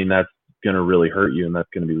 I mean, that's going to really hurt you, and that's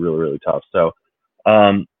going to be really, really tough. So,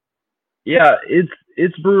 yeah,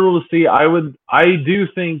 it's brutal to see. I do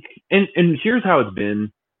think, and here's how it's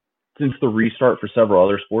been since the restart for several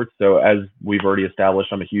other sports. So as we've already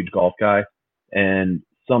established, I'm a huge golf guy, and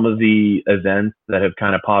some of the events that have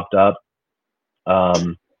kind of popped up,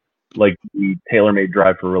 like the TaylorMade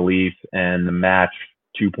Drive for Relief and the Match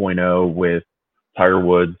 2.0 with Tiger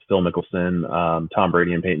Woods, Phil Mickelson, Tom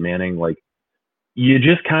Brady, and Peyton Manning, like, you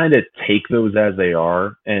just kind of take those as they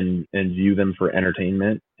are and view them for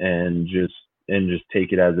entertainment and just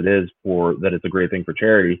take it as it is, for that it's a great thing for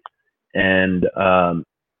charity. And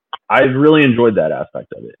I've really enjoyed that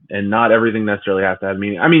aspect of it. And not everything necessarily has to have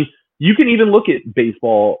meaning. I mean, you can even look at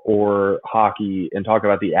baseball or hockey and talk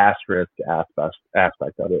about the asterisk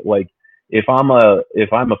aspect of it. Like if I'm a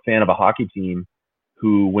fan of a hockey team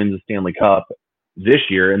who wins a Stanley Cup this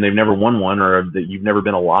year and they've never won one, or that you've never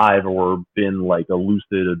been alive or been like a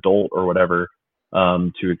lucid adult or whatever,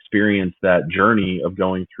 to experience that journey of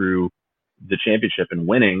going through the championship and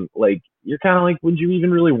winning, like, you're kind of like, would you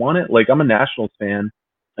even really want it? Like, I'm a Nationals fan,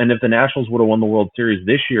 and if the Nationals would have won the World Series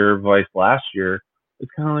this year vice last year,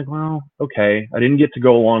 it's kind of like, well, okay, I didn't get to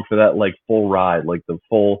go along for that like full ride, like the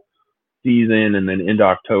full season and then into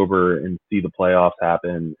October and see the playoffs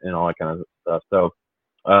happen and all that kind of stuff. So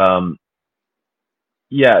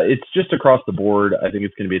yeah, it's just across the board. I think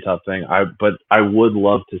it's going to be a tough thing. But I would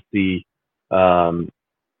love to see the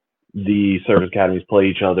service academies play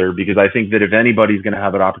each other, because I think that if anybody's going to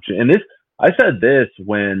have an opportunity, and this, I said this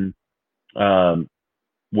when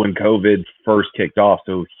COVID first kicked off,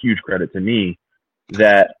 so huge credit to me,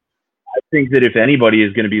 that I think that if anybody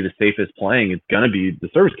is going to be the safest playing, it's going to be the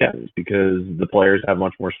service academies, because the players have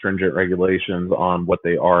much more stringent regulations on what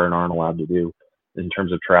they are and aren't allowed to do in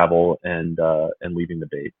terms of travel and leaving the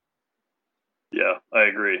base. Yeah, I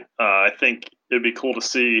agree. I think it'd be cool to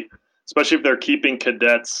see, especially if they're keeping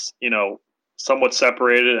cadets, somewhat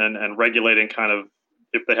separated and regulating kind of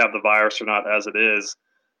if they have the virus or not as it is.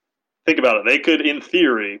 Think about it. They could, in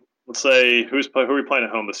theory, let's say, who are we playing at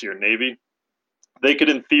home this year? Navy. They could,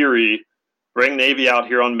 in theory, bring Navy out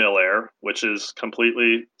here on Millair, which is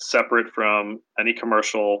completely separate from any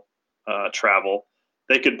commercial travel.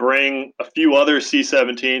 They could bring a few other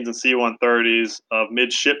C-17s and C-130s of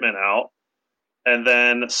midshipmen out, and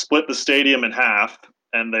then split the stadium in half,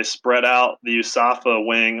 and they spread out the USAFA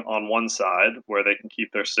wing on one side where they can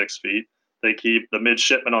keep their 6 feet. They keep the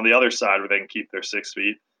midshipmen on the other side where they can keep their 6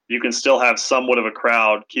 feet. You can still have somewhat of a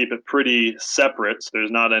crowd, keep it pretty separate so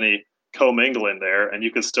there's not any commingling there, and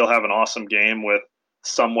you can still have an awesome game with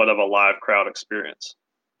somewhat of a live crowd experience.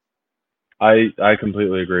 I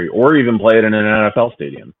completely agree. Or even play it in an NFL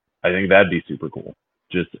stadium. I think that'd be super cool.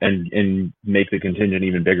 Just and make the contingent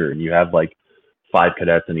even bigger, and you have like 5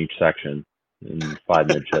 cadets in each section and 5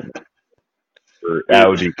 midshipmen. That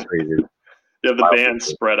would be crazy. Yeah, the band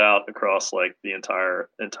spread out across like the entire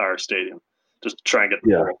stadium, just to try and get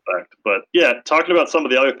the full effect. But yeah, talking about some of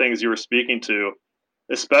the other things you were speaking to,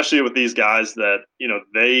 especially with these guys that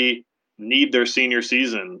they need their senior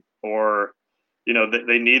season, or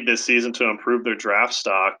they need this season to improve their draft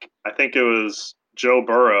stock. I think it was Joe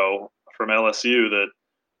Burrow from LSU that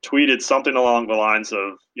tweeted something along the lines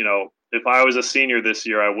of, if I was a senior this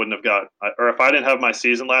year, I wouldn't have or if I didn't have my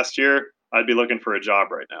season last year, I'd be looking for a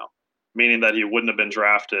job right now. Meaning that he wouldn't have been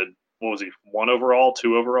drafted. What was he? 1 overall,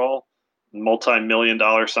 2 overall,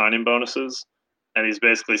 multi-million-dollar signing bonuses, and he's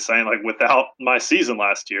basically saying like, without my season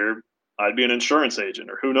last year, I'd be an insurance agent,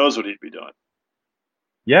 or who knows what he'd be doing.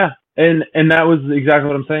 Yeah, and that was exactly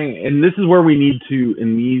what I'm saying. And this is where we need to,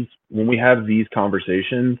 when we have these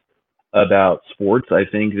conversations about sports, I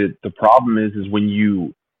think that the problem is when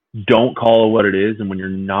you don't call it what it is and when you're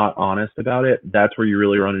not honest about it, that's where you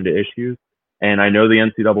really run into issues. And I know the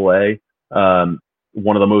NCAA,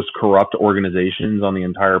 one of the most corrupt organizations on the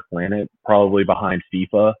entire planet, probably behind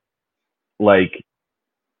FIFA, like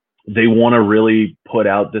they want to really put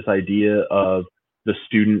out this idea of the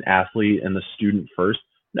student athlete and the student first.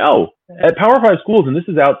 No, at Power 5 schools, and this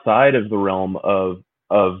is outside of the realm of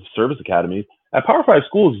service academies, at Power 5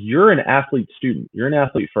 schools, you're an athlete student. You're an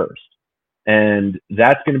athlete first. And if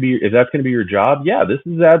that's going to be your job, yeah, this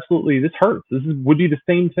hurts. Would be the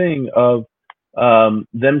same thing of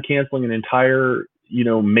them canceling an entire,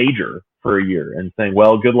 major for a year and saying,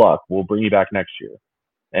 well, good luck. We'll bring you back next year.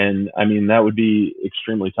 And I mean, that would be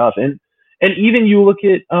extremely tough. And even you look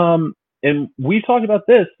at, and we've talked about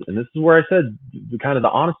this, and this is where I said the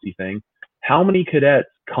honesty thing. How many cadets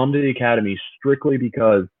come to the academy strictly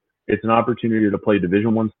because it's an opportunity to play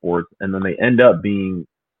Division I sports, and then they end up being,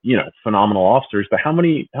 phenomenal officers? But how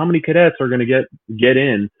many cadets are going to get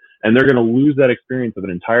in, and they're going to lose that experience of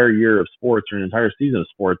an entire year of sports or an entire season of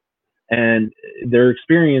sports, and their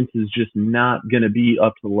experience is just not going to be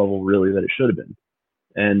up to the level really that it should have been.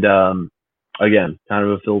 And again, kind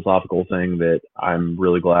of a philosophical thing that I'm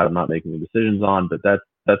really glad I'm not making the decisions on, but that's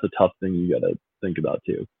a tough thing you got to think about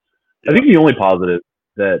too. Yeah. I think the only positive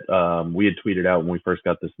that we had tweeted out when we first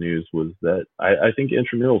got this news was that I think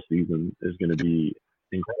intramural season is going to be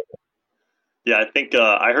incredible. Yeah, I think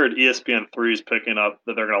I heard ESPN3 is picking up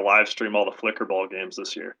that they're going to live stream all the flicker ball games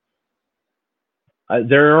this year.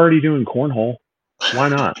 They're already doing cornhole. Why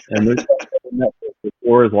not? And the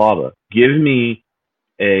floor is lava. Give me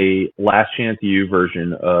a Last Chance U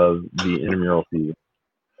version of the intramural season.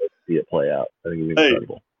 Let's see it play out. I think it'd be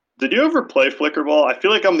incredible. Did you ever play flicker ball? I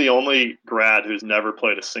feel like I'm the only grad who's never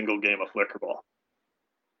played a single game of flicker ball.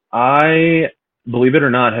 I, believe it or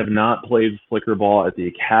not, have not played flicker ball at the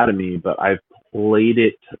academy, but I've played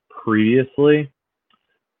it previously.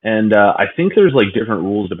 And I think there's like different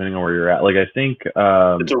rules depending on where you're at. Like I think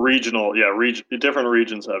it's a regional, different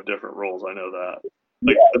regions have different rules. I know that.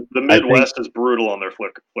 Like the Midwest is brutal on their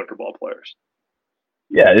flicker ball players.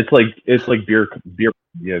 Yeah, it's like beer.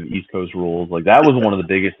 You have East Coast rules. Like that was one of the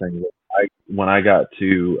biggest things. When I got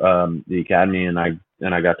to the academy and I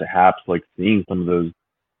got to HAPS, like seeing some of those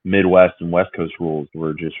Midwest and West Coast rules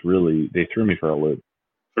were just really, they threw me for a loop.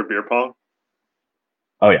 For beer pong?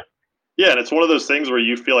 Oh yeah. Yeah, and it's one of those things where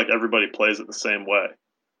you feel like everybody plays it the same way,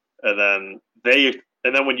 and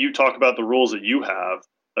then when you talk about the rules that you have,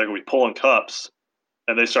 like we pulling cups,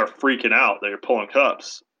 and they start freaking out that you're pulling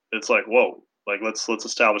cups. It's like, whoa, like let's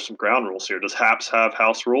establish some ground rules here. Does HAPS have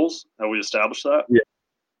house rules? Have we established that?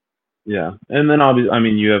 Yeah, and then obviously, I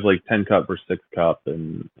mean, you have like 10 cup versus 6 cup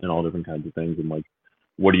and all different kinds of things, and like,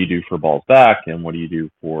 what do you do for balls back, and what do you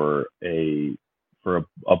do for a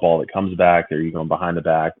ball that comes back? Are you going behind the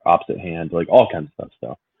back, opposite hand, like all kinds of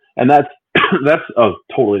stuff. And that's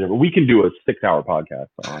totally different. We can do a 6-hour podcast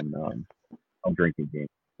on drinking games,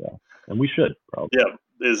 so, and we should probably. Yeah,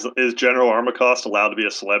 is General Armacost allowed to be a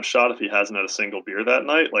celeb shot if he hasn't had a single beer that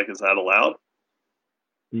night? Like, is that allowed?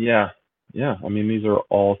 Yeah. I mean, these are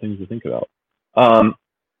all things to think about.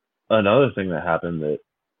 Another thing that happened that,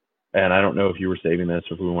 and I don't know if you were saving this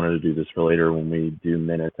or if we wanted to do this for later when we do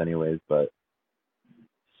minutes anyways, but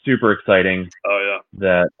super exciting. Oh yeah.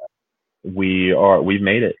 That we've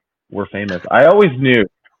made it. We're famous. I always knew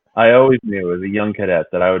as a young cadet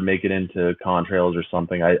that I would make it into contrails or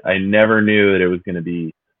something. I never knew that it was going to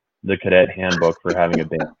be the cadet handbook for having a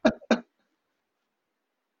band.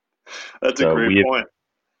 That's a great point.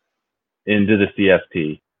 Into the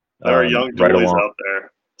CSP. There are young boys out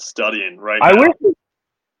there studying right now.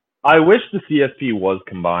 I wish the CSP was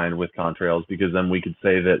combined with contrails, because then we could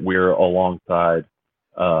say that we're alongside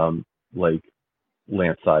like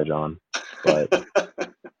Lance Saijon. But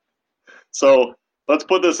so let's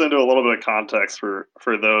put this into a little bit of context for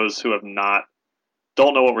those who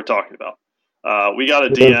don't know what we're talking about. We got a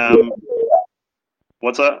DM.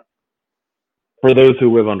 What's that? For those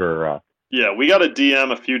who live under a rock. Yeah, we got a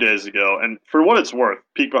DM a few days ago, and for what it's worth,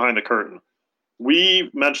 peek behind the curtain. We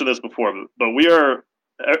mentioned this before, but we are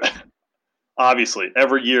obviously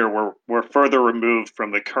every year we're further removed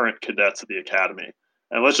from the current cadets of the academy.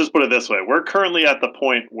 And let's just put it this way. We're currently at the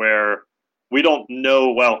point where we don't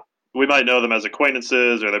know, well, we might know them as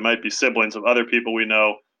acquaintances, or they might be siblings of other people we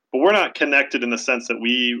know, but we're not connected in the sense that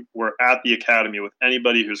we were at the academy with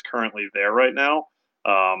anybody who's currently there right now,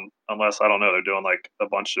 unless, I don't know, they're doing like a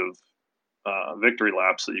bunch of victory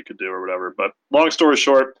laps that you could do or whatever. But long story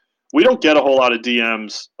short, we don't get a whole lot of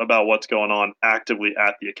DMs about what's going on actively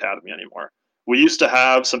at the academy anymore. We used to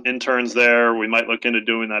have some interns there. We might look into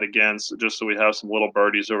doing that again, just so we have some little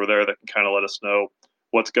birdies over there that can kind of let us know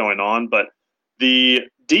what's going on. But the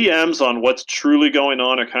DMs on what's truly going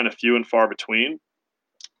on are kind of few and far between.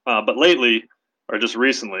 But lately, or just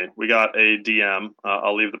recently, we got a DM.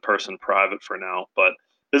 I'll leave the person private for now, but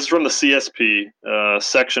this is from the CSP,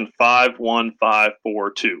 section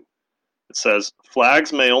 51542. It says,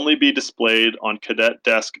 flags may only be displayed on cadet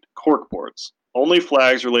desk corkboards. Only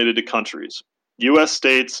flags related to countries. U.S.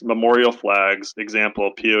 states, memorial flags,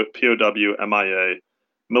 example, POW, MIA.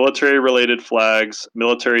 Military-related flags,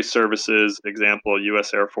 military services, example,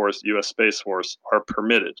 U.S. Air Force, U.S. Space Force, are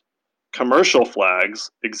permitted. Commercial flags,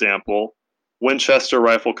 example, Winchester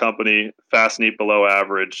Rifle Company, fast neat below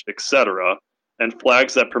average, etc., and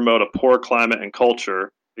flags that promote a poor climate and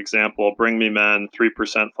culture, example, Bring Me Men,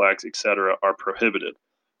 3% flags, etc., are prohibited.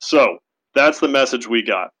 So that's the message we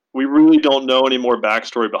got. We really don't know any more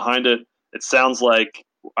backstory behind it. It sounds like,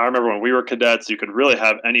 I remember when we were cadets, you could really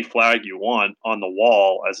have any flag you want on the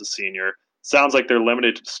wall as a senior. Sounds like they're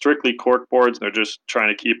limited to strictly corkboards, and they're just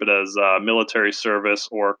trying to keep it as military service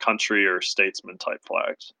or country or statesman type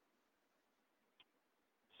flags.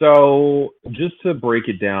 So just to break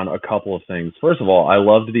it down, a couple of things. First of all, I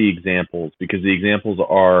loved the examples because the examples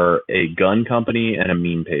are a gun company and a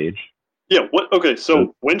meme page. Yeah. Okay.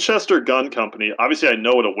 So Winchester Gun Company. Obviously, I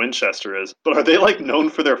know what a Winchester is, but are they like known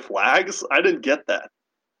for their flags? I didn't get that.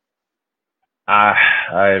 I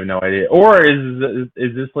have no idea. Or is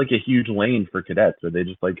this like a huge lane for cadets? Are they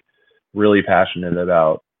just like really passionate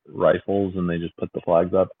about rifles and they just put the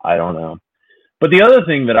flags up? I don't know. But the other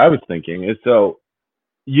thing that I was thinking is, so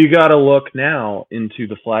you got to look now into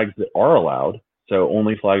the flags that are allowed. So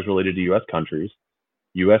only flags related to U.S. countries,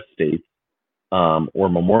 U.S. states, or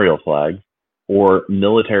memorial flags, or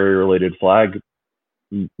military flags.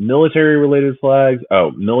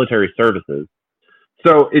 Oh, military services.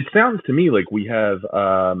 So it sounds to me like we have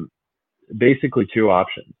basically two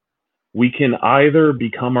options. We can either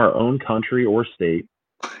become our own country or state,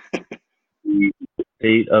 the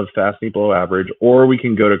state of fast and below average, or we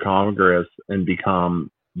can go to Congress and become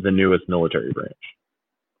the newest military branch.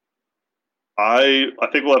 I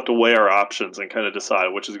think we'll have to weigh our options and kind of decide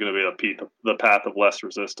which is going to be the path of less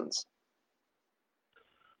resistance.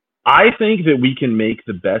 I think that we can make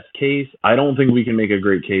the best case. I don't think we can make a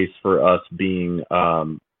great case for us being a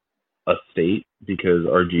state, because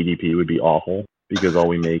our GDP would be awful, because all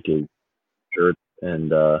we make is shirts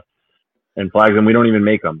and flags, and we don't even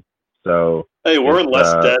make them. So hey, we're in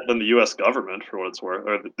less debt than the U.S. government, for what it's worth,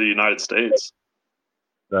 or the United States.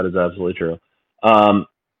 That is absolutely true.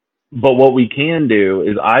 But what we can do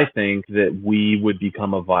is, I think that we would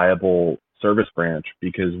become a viable service branch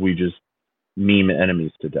because we just meme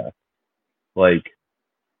enemies to death. Like,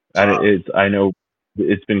 I know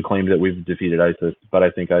it's been claimed that we've defeated ISIS, but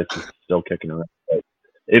I think ISIS is still kicking around.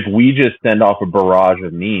 If we just send off a barrage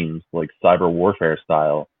of memes, like cyber warfare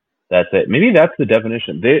style, that's it. Maybe that's the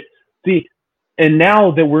definition. And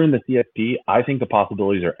now that we're in the CSP, I think the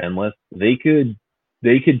possibilities are endless. They could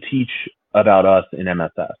teach about us in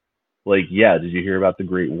MSS. Like, yeah, did you hear about the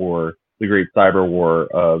Great War, the Great Cyber War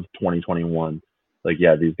of 2021? Like,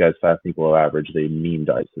 yeah, these guys fast and below average, they memed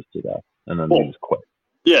ISIS to death, and then they just quit.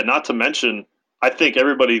 Yeah, not to mention, I think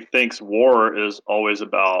everybody thinks war is always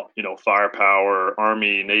about, firepower,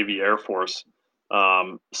 Army, Navy, Air Force.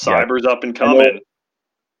 Cyber's up and coming.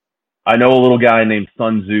 I know a little guy named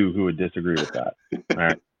Sun Tzu who would disagree with that. All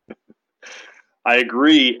right. I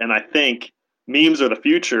agree, and I think memes are the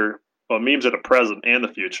future. Well, memes are the present and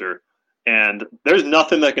the future. And there's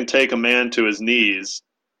nothing that can take a man to his knees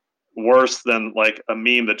worse than like a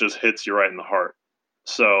meme that just hits you right in the heart.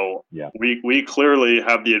 So yeah, we clearly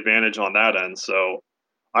have the advantage on that end. So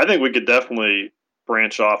I think we could definitely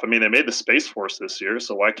branch off. I mean, they made the Space Force this year,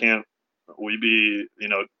 so why can't we be,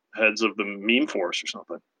 heads of the meme force or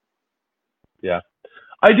something? Yeah.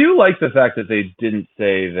 I do like the fact that they didn't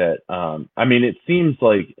say that. I mean, it seems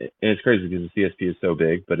like, and it's crazy because the CSP is so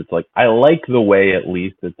big, but it's like, I like the way at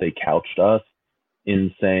least that they couched us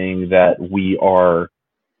in saying that we are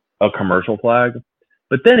a commercial flag.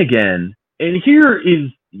 But then again, and here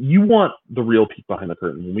is, you want the real peek behind the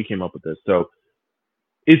curtain when we came up with this. So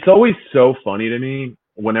it's always so funny to me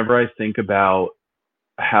whenever I think about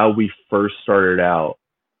how we first started out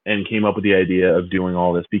and came up with the idea of doing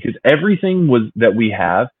all this, because everything that we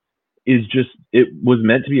have is just, it was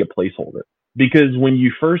meant to be a placeholder. Because when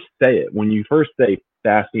you first say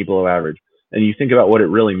fast knee below average, and you think about what it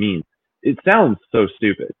really means, it sounds so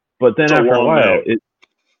stupid. But then after a while,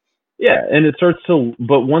 and it starts to,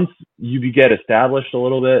 but once you get established a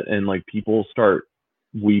little bit and like people start,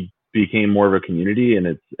 we became more of a community, and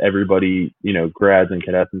it's everybody, grads and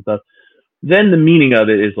cadets and stuff. Then the meaning of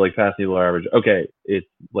it is like fast knee below average. Okay, it's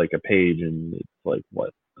like a page, and it's like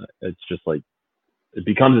what? It's just like, it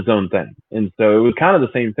becomes its own thing. And so it was kind of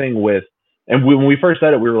the same thing with, and when we first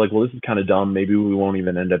said it, we were like, well, this is kind of dumb. Maybe we won't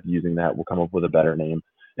even end up using that. We'll come up with a better name.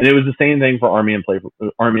 And it was the same thing for Army and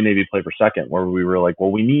Navy play for second, where we were like,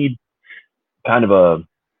 well, we need kind of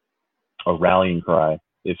a rallying cry,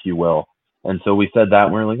 if you will. And so we said that,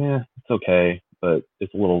 and we were like, it's okay, but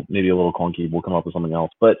it's maybe a little clunky. We'll come up with something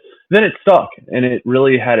else. But then it stuck, and it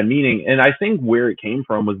really had a meaning. And I think where it came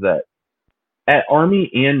from was that at Army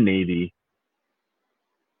and Navy,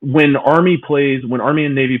 when Army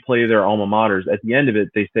and Navy play their alma maters, at the end of it,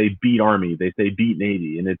 they say beat Army, they say beat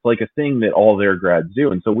Navy. And it's like a thing that all their grads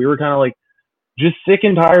do. And so we were kind of like just sick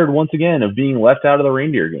and tired once again of being left out of the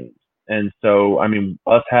reindeer games. And so, I mean,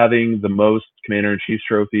 us having the most Commander-in-Chief's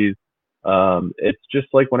trophies, it's just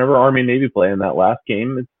like whenever Army and Navy play in that last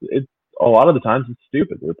game, it's a lot of the times it's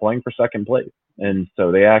stupid. They're playing for second place. And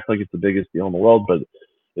so they act like it's the biggest deal in the world, but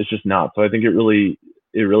it's just not. So I think it really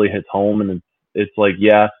hits home, and it's like,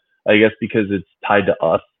 yeah, I guess because it's tied to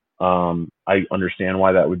us. I understand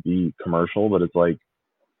why that would be commercial, but it's like,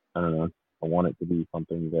 I don't know. I want it to be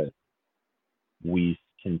something that we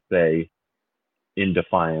can say in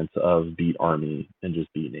defiance of beat Army and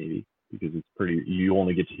just beat Navy, because it's you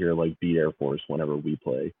only get to hear like beat Air Force whenever we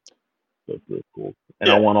play. So it's really cool. And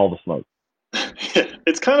I want all the smoke.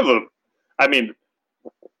 It's kind of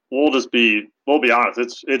we'll be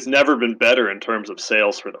honest. It's never been better in terms of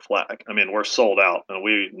sales for the flag. I mean, we're sold out, and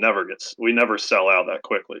we never sell out that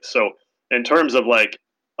quickly. So in terms of like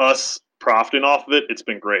us profiting off of it, it's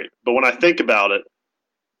been great. But when I think about it,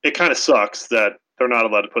 it kind of sucks that they're not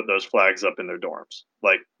allowed to put those flags up in their dorms.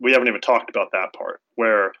 Like, we haven't even talked about that part,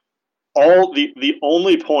 where the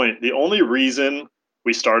only reason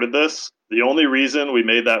we started this, the only reason we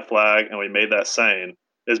made that flag and we made that saying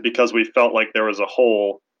is because we felt like there was a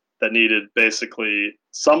hole that needed basically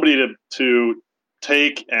somebody to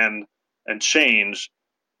take and change,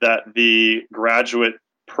 that the graduate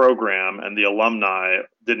program and the alumni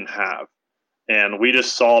didn't have. And we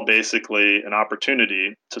just saw basically an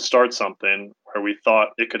opportunity to start something where we thought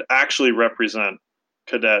it could actually represent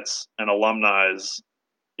cadets and alumni's,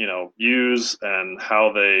 views and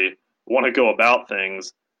how they want to go about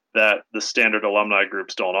things that the standard alumni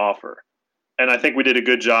groups don't offer. And I think we did a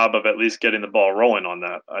good job of at least getting the ball rolling on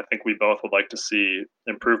that. I think we both would like to see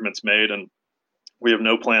improvements made, and we have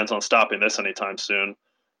no plans on stopping this anytime soon.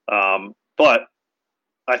 But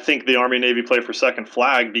I think the Army-Navy play for second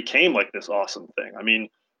flag became like this awesome thing. I mean,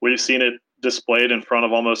 we've seen it displayed in front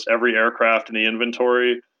of almost every aircraft in the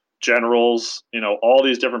inventory, generals, all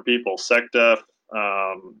these different people, SecDef,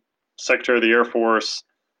 Secretary of the Air Force,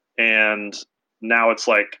 and now it's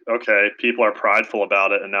like, okay, people are prideful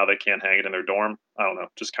about it, and now they can't hang it in their dorm. I don't know,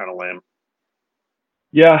 just kind of lame.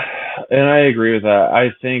 Yeah, and I agree with that. I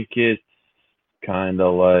think it's kind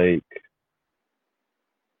of like,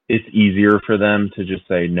 it's easier for them to just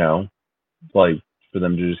say no, like for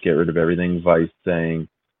them to just get rid of everything, vice saying,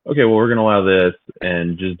 okay, well, we're going to allow this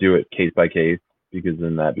and just do it case by case, because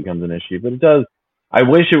then that becomes an issue. But it does, I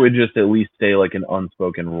wish it would just at least stay like an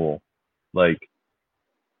unspoken rule. Like,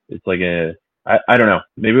 it's like I don't know.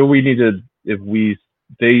 Maybe we need to, if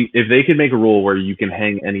they could make a rule where you can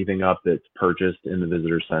hang anything up that's purchased in the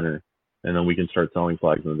visitor center, and then we can start selling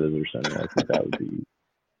flags in the visitor center, I think that would be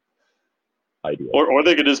ideal. Or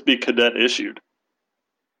they could just be cadet issued.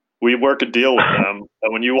 We work a deal with them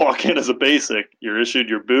that when you walk in as a basic, you're issued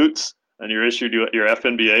your boots and you're issued your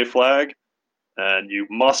FNBA flag, and you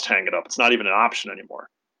must hang it up. It's not even an option anymore.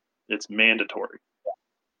 It's mandatory.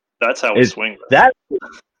 That's how we swing this.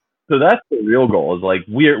 So that's the real goal, is like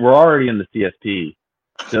we're already in the CSP.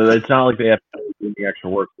 So it's not like they have to do any extra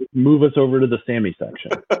work. Move us over to the Sammy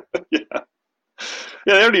section. Yeah,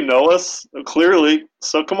 they already know us, clearly.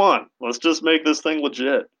 So come on, let's just make this thing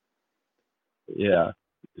legit. Yeah.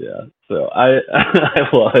 So I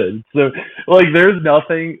would. So like, there is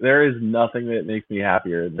nothing that makes me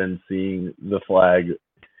happier than seeing the flag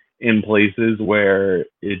in places where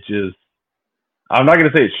it just, I'm not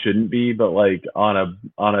gonna say it shouldn't be, but like on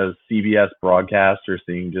a CBS broadcast, or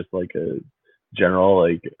seeing just like a general,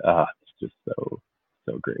 like, it's just so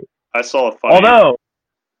great. I saw a funny. Although,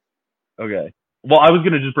 okay, Well, I was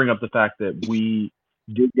going to just bring up the fact that we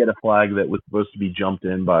did get a flag that was supposed to be jumped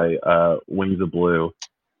in by Wings of Blue,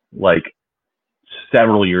 like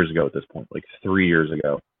several years ago at this point, like 3 years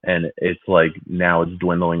ago. And it's like now it's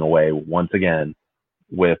dwindling away once again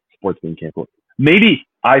with sports being canceled. Maybe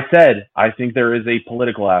I think there is a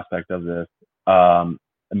political aspect of this.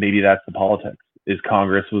 Maybe that's the politics. Is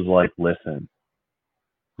Congress was like, listen,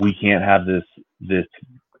 we can't have this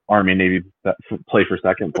Army and Navy play for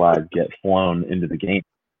second flag get flown into the game.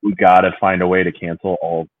 We got to find a way to cancel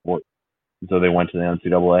all sports. So they went to the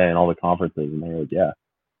NCAA and all the conferences, and they were like, yeah.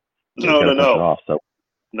 No.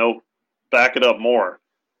 Nope. Back it up more.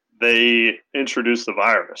 They introduced the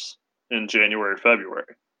virus in January,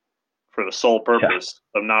 February for the sole purpose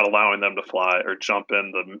of not allowing them to fly or jump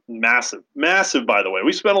in the massive, by the way.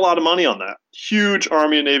 We spent a lot of money on that. Huge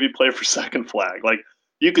Army and Navy play for second flag. Like,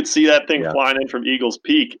 you could see that thing flying in from Eagles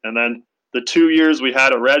Peak. And then the 2 years we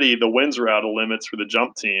had it ready, the winds were out of limits for the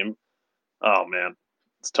jump team. Oh, man.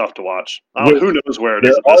 It's tough to watch. Who knows where it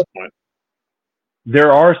is at this point.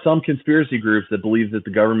 There are some conspiracy groups that believe that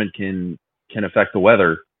the government can affect the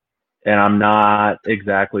weather. And I'm not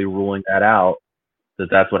exactly ruling that out,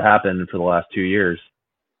 that's what happened for the last 2 years.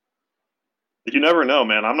 You never know,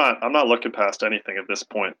 man. I'm not looking past anything at this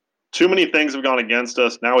point. Too many things have gone against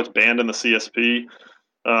us. Now it's banned in the CSP.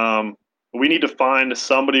 We need to find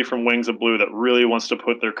somebody from Wings of Blue that really wants to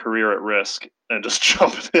put their career at risk and just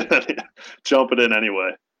jump it in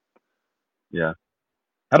anyway. Yeah.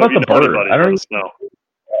 How about the bird? I don't know.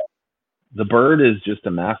 The bird is just a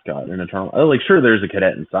mascot in a tournament. Like, sure, there's a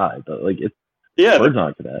cadet inside, but like the bird's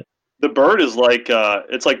not a cadet. The bird is like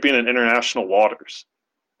it's like being in international waters.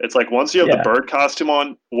 It's like once you have the bird costume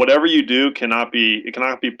on, whatever you do cannot be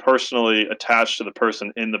personally attached to the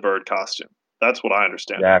person in the bird costume. That's what I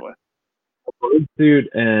understand. Anyway. The bird suit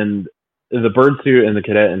and the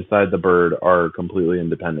cadet inside the bird are completely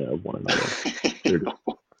independent of one another.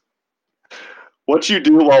 What you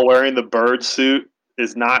do while wearing the bird suit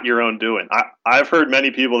is not your own doing. I've heard many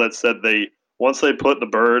people that said once they put the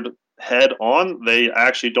bird head on, they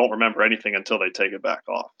actually don't remember anything until they take it back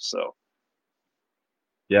off. So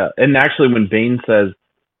yeah, and actually when Bane says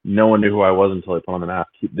no one knew who I was until I put on the mask,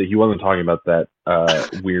 he wasn't talking about that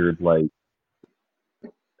weird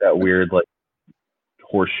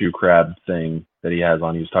horseshoe crab thing that he has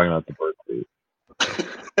on. He was talking about the bird suit.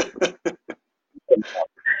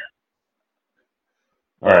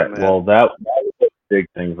 All right. Man. Well, that was a big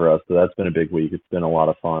thing for us. So that's been a big week. It's been a lot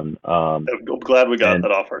of fun. I'm glad we got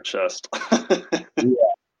that off our chest.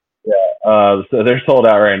 Yeah. So they're sold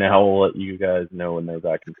out right now. We'll let you guys know when they're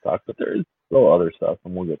back in stock. But there is still other stuff,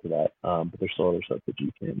 and we'll get to that. But there's still other stuff that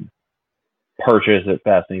you can purchase at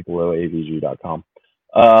fastandbelowavg.com.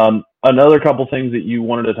 Another couple things that you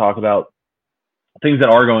wanted to talk about, things that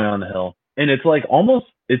are going on the Hill, and it's like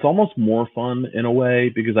it's almost more fun in a way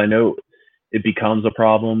because I know it becomes a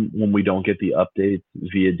problem when we don't get the updates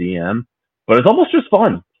via DM, but it's almost just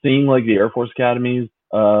fun seeing like the Air Force Academy's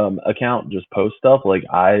account just post stuff. Like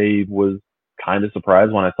I was kind of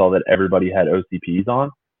surprised when I saw that everybody had OCPs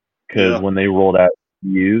on because when they rolled out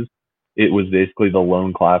Us, it was basically the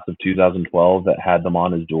lone class of 2012 that had them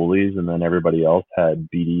on as dualies, and then everybody else had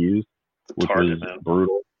BDUs, which was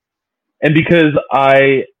brutal. And because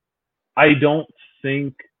I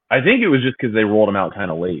think it was just because they rolled them out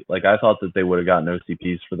kind of late. Like I thought that they would have gotten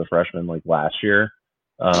OCPs for the freshmen like last year,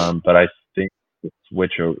 but I think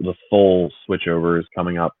the full switchover is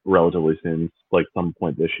coming up relatively soon, like some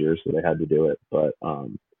point this year, so they had to do it. But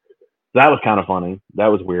that was kind of funny. That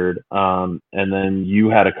was weird. And then you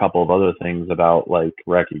had a couple of other things about like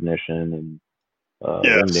recognition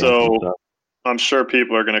and so and I'm sure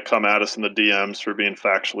people are going to come at us in the DMs for being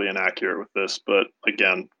factually inaccurate with this, but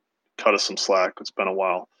again, cut us some slack. It's been a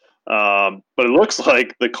while. But it looks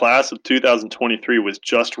like the class of 2023 was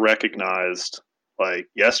just recognized like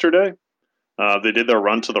yesterday. They did their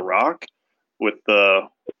run to the Rock with the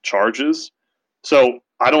charges. So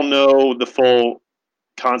I don't know the full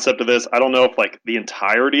concept of this. I don't know if like the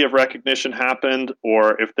entirety of recognition happened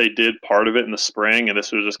or if they did part of it in the spring and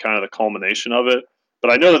this was just kind of the culmination of it.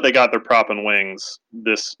 But I know that they got their prop and wings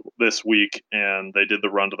this week and they did the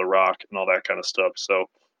run to the Rock and all that kind of stuff. So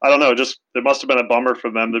I don't know. Just it must have been a bummer for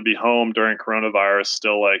them to be home during coronavirus,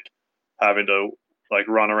 still like having to like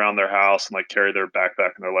run around their house and like carry their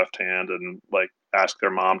backpack in their left hand and like ask their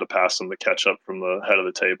mom to pass them the ketchup from the head of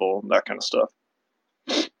the table and that kind of stuff.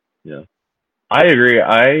 Yeah, I agree.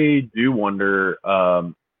 I do wonder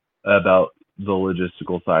about the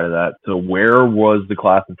logistical side of that. So where was the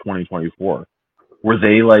class of 2024? Were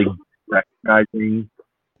they like recognizing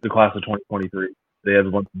the class of 2023? They have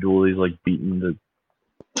a bunch of dualies like beating the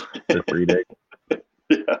 3 days.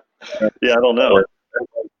 Yeah, I don't know.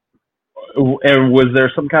 And was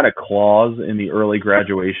there some kind of clause in the early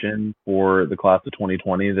graduation for the class of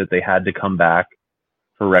 2020 that they had to come back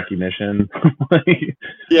for recognition?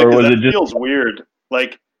 Yeah, or because was that it just feels weird.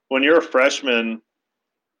 Like when you're a freshman,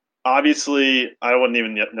 obviously, I wouldn't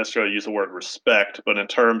even necessarily use the word respect, but in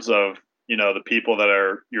terms of the people that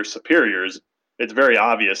are your superiors, it's very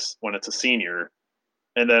obvious when it's a senior.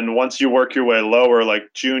 And then once you work your way lower, like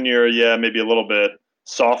junior, yeah, maybe a little bit.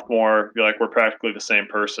 Sophomore, you're like, we're practically the same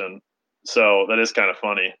person. So that is kind of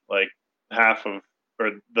funny. Like half of,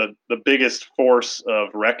 or the biggest force of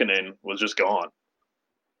reckoning was just gone.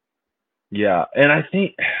 Yeah, and I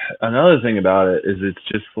think another thing about it is it's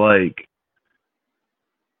just like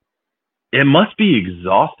it must be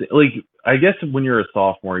exhausting. Like I guess when you're a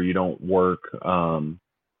sophomore, you don't work.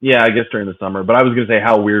 Yeah, I guess during the summer. But I was gonna say,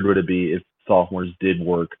 how weird would it be if sophomores did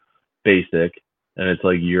work basic, and it's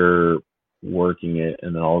like you're working it,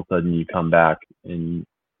 and then all of a sudden you come back and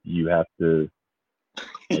you have to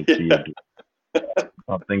like be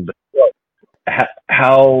something. But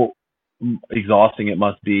how exhausting it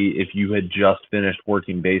must be if you had just finished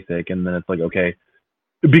working basic, and then it's like, okay,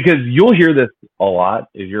 because you'll hear this a lot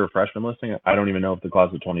if you're a freshman listening. I don't even know if the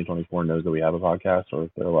class of 2024 knows that we have a podcast or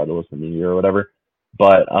if they're allowed to listen to me or whatever.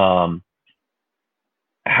 But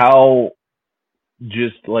how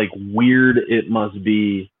just like weird it must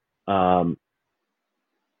be to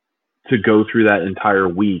go through that entire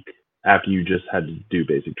week after you just had to do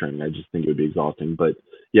basic training. I just think it would be exhausting. But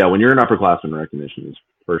yeah, when you're an upperclassman, recognition is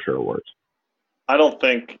for sure worse. I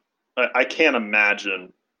can't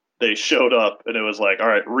imagine they showed up and it was like, all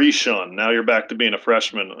right, reshun. Now you're back to being a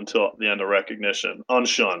freshman until the end of recognition.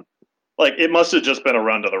 Unshun. Like it must have just been a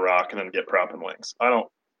run to the rock and then get prop and wings. I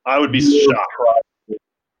would be shocked.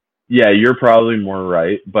 Yeah, you're probably more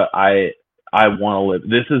right, but I want to live.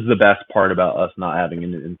 This is the best part about us not having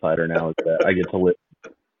an insider now is that I get to live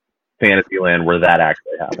fantasy land where that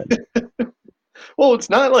actually happened. Well, it's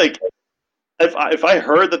not like if I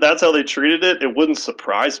heard that that's how they treated it, it wouldn't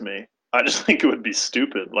surprise me. I just think it would be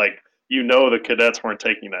stupid. Like the cadets weren't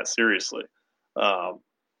taking that seriously.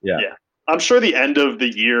 Yeah. I'm sure the end of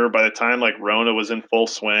the year, by the time like Rona was in full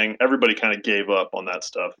swing, everybody kind of gave up on that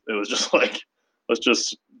stuff. It was just like, let's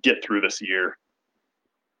just get through this year.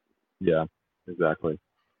 Yeah, exactly.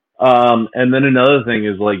 And then another thing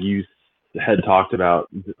is like you had talked about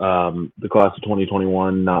the class of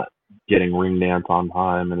 2021 not getting ring dance on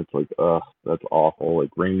time, and it's like, that's awful.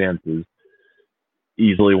 Like ring dance is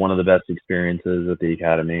easily one of the best experiences at the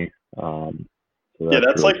academy. So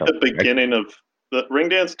that's really like the beginning of the ring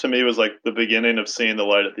dance. To me was like the beginning of seeing the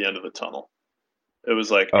light at the end of the tunnel. It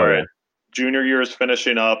was like, all right, junior year is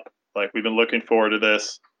finishing up. Like we've been looking forward to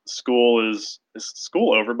this. School is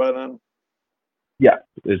school over by then? Yeah,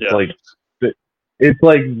 it's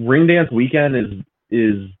like ring dance weekend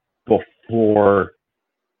is before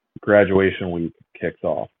graduation week kicks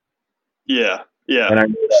off. Yeah. And I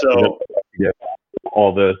so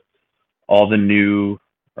all the new,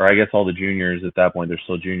 or I guess all the juniors at that point, they're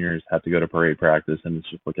still juniors, have to go to parade practice, and it's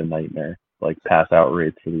just like a nightmare. Like pass out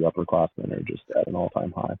rates for the upperclassmen are just at an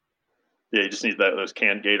all-time high. Yeah, you just need those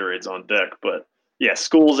canned Gatorades on deck. But yeah,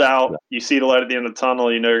 school's out. Yeah. You see the light at the end of the tunnel.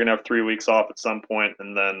 You know you're gonna have 3 weeks off at some point,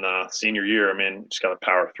 and then senior year, I mean, you just gotta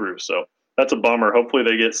power through. So that's a bummer. Hopefully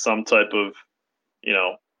they get some type of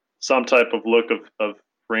look of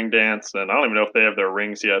ring dance. And I don't even know if they have their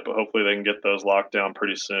rings yet, but hopefully they can get those locked down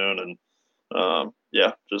pretty soon. And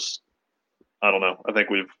just I don't know. I think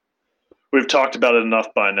we've talked about it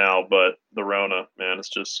enough by now, but the Rona, man, it's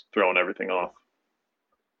just throwing everything off.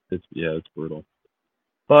 It's brutal.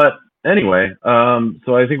 But anyway,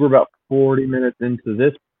 so I think we're about 40 minutes into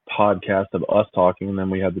this podcast of us talking, and then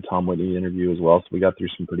we had the Tom Whitney interview as well. So we got through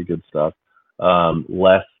some pretty good stuff.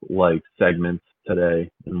 Less like segments today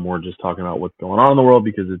and more just talking about what's going on in the world,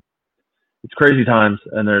 because it's crazy times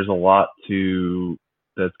and there's a lot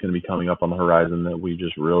that's going to be coming up on the horizon that we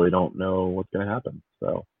just really don't know what's going to happen.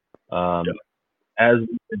 So as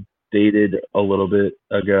we stated a little bit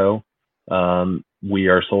ago, we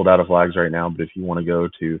are sold out of flags right now, but if you want to go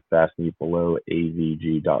to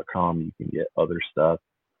fastneedbelowavg.com, you can get other stuff.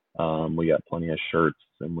 We got plenty of shirts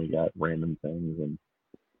and we got random things, and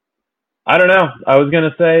I don't know. I was going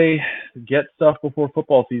to say get stuff before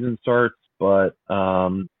football season starts, but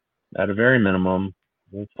at a very minimum,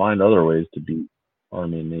 we'll find other ways to beat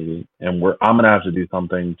Army and Navy. And I'm going to have to do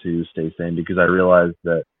something to stay sane, because I realize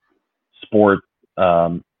that sports,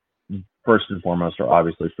 first and foremost, are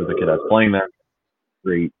obviously for the cadets playing there.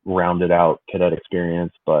 Great rounded out cadet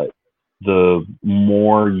experience, but the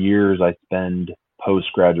more years I spend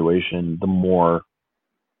post-graduation, the more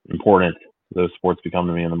important those sports become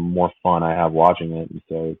to me and the more fun I have watching it. And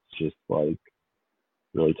so it's just like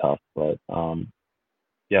really tough. But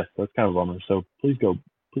yeah, that's kind of a bummer. So please go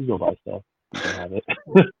buy stuff. You can have it.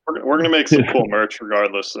 We're gonna make some cool merch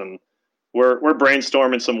regardless, and we're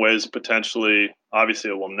brainstorming some ways potentially.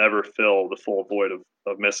 Obviously, it will never fill the full void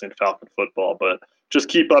of missing Falcon football, but just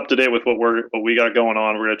keep up to date with what we got going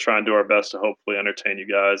on. We're gonna try and do our best to hopefully entertain you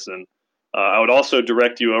guys. And I would also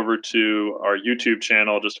direct you over to our YouTube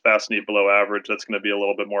channel, just Fast Neat Below Average. That's going to be a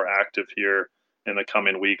little bit more active here in the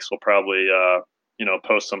coming weeks. We'll probably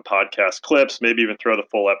post some podcast clips, maybe even throw the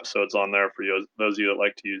full episodes on there for you, those of you that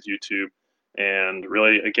like to use YouTube. And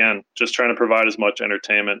really, again, just trying to provide as much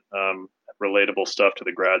entertainment, relatable stuff to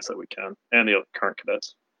the grads that we can and the current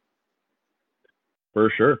cadets. For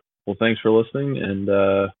sure. Well, thanks for listening, and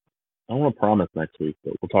I don't want to promise next week,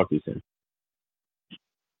 but we'll talk to you soon.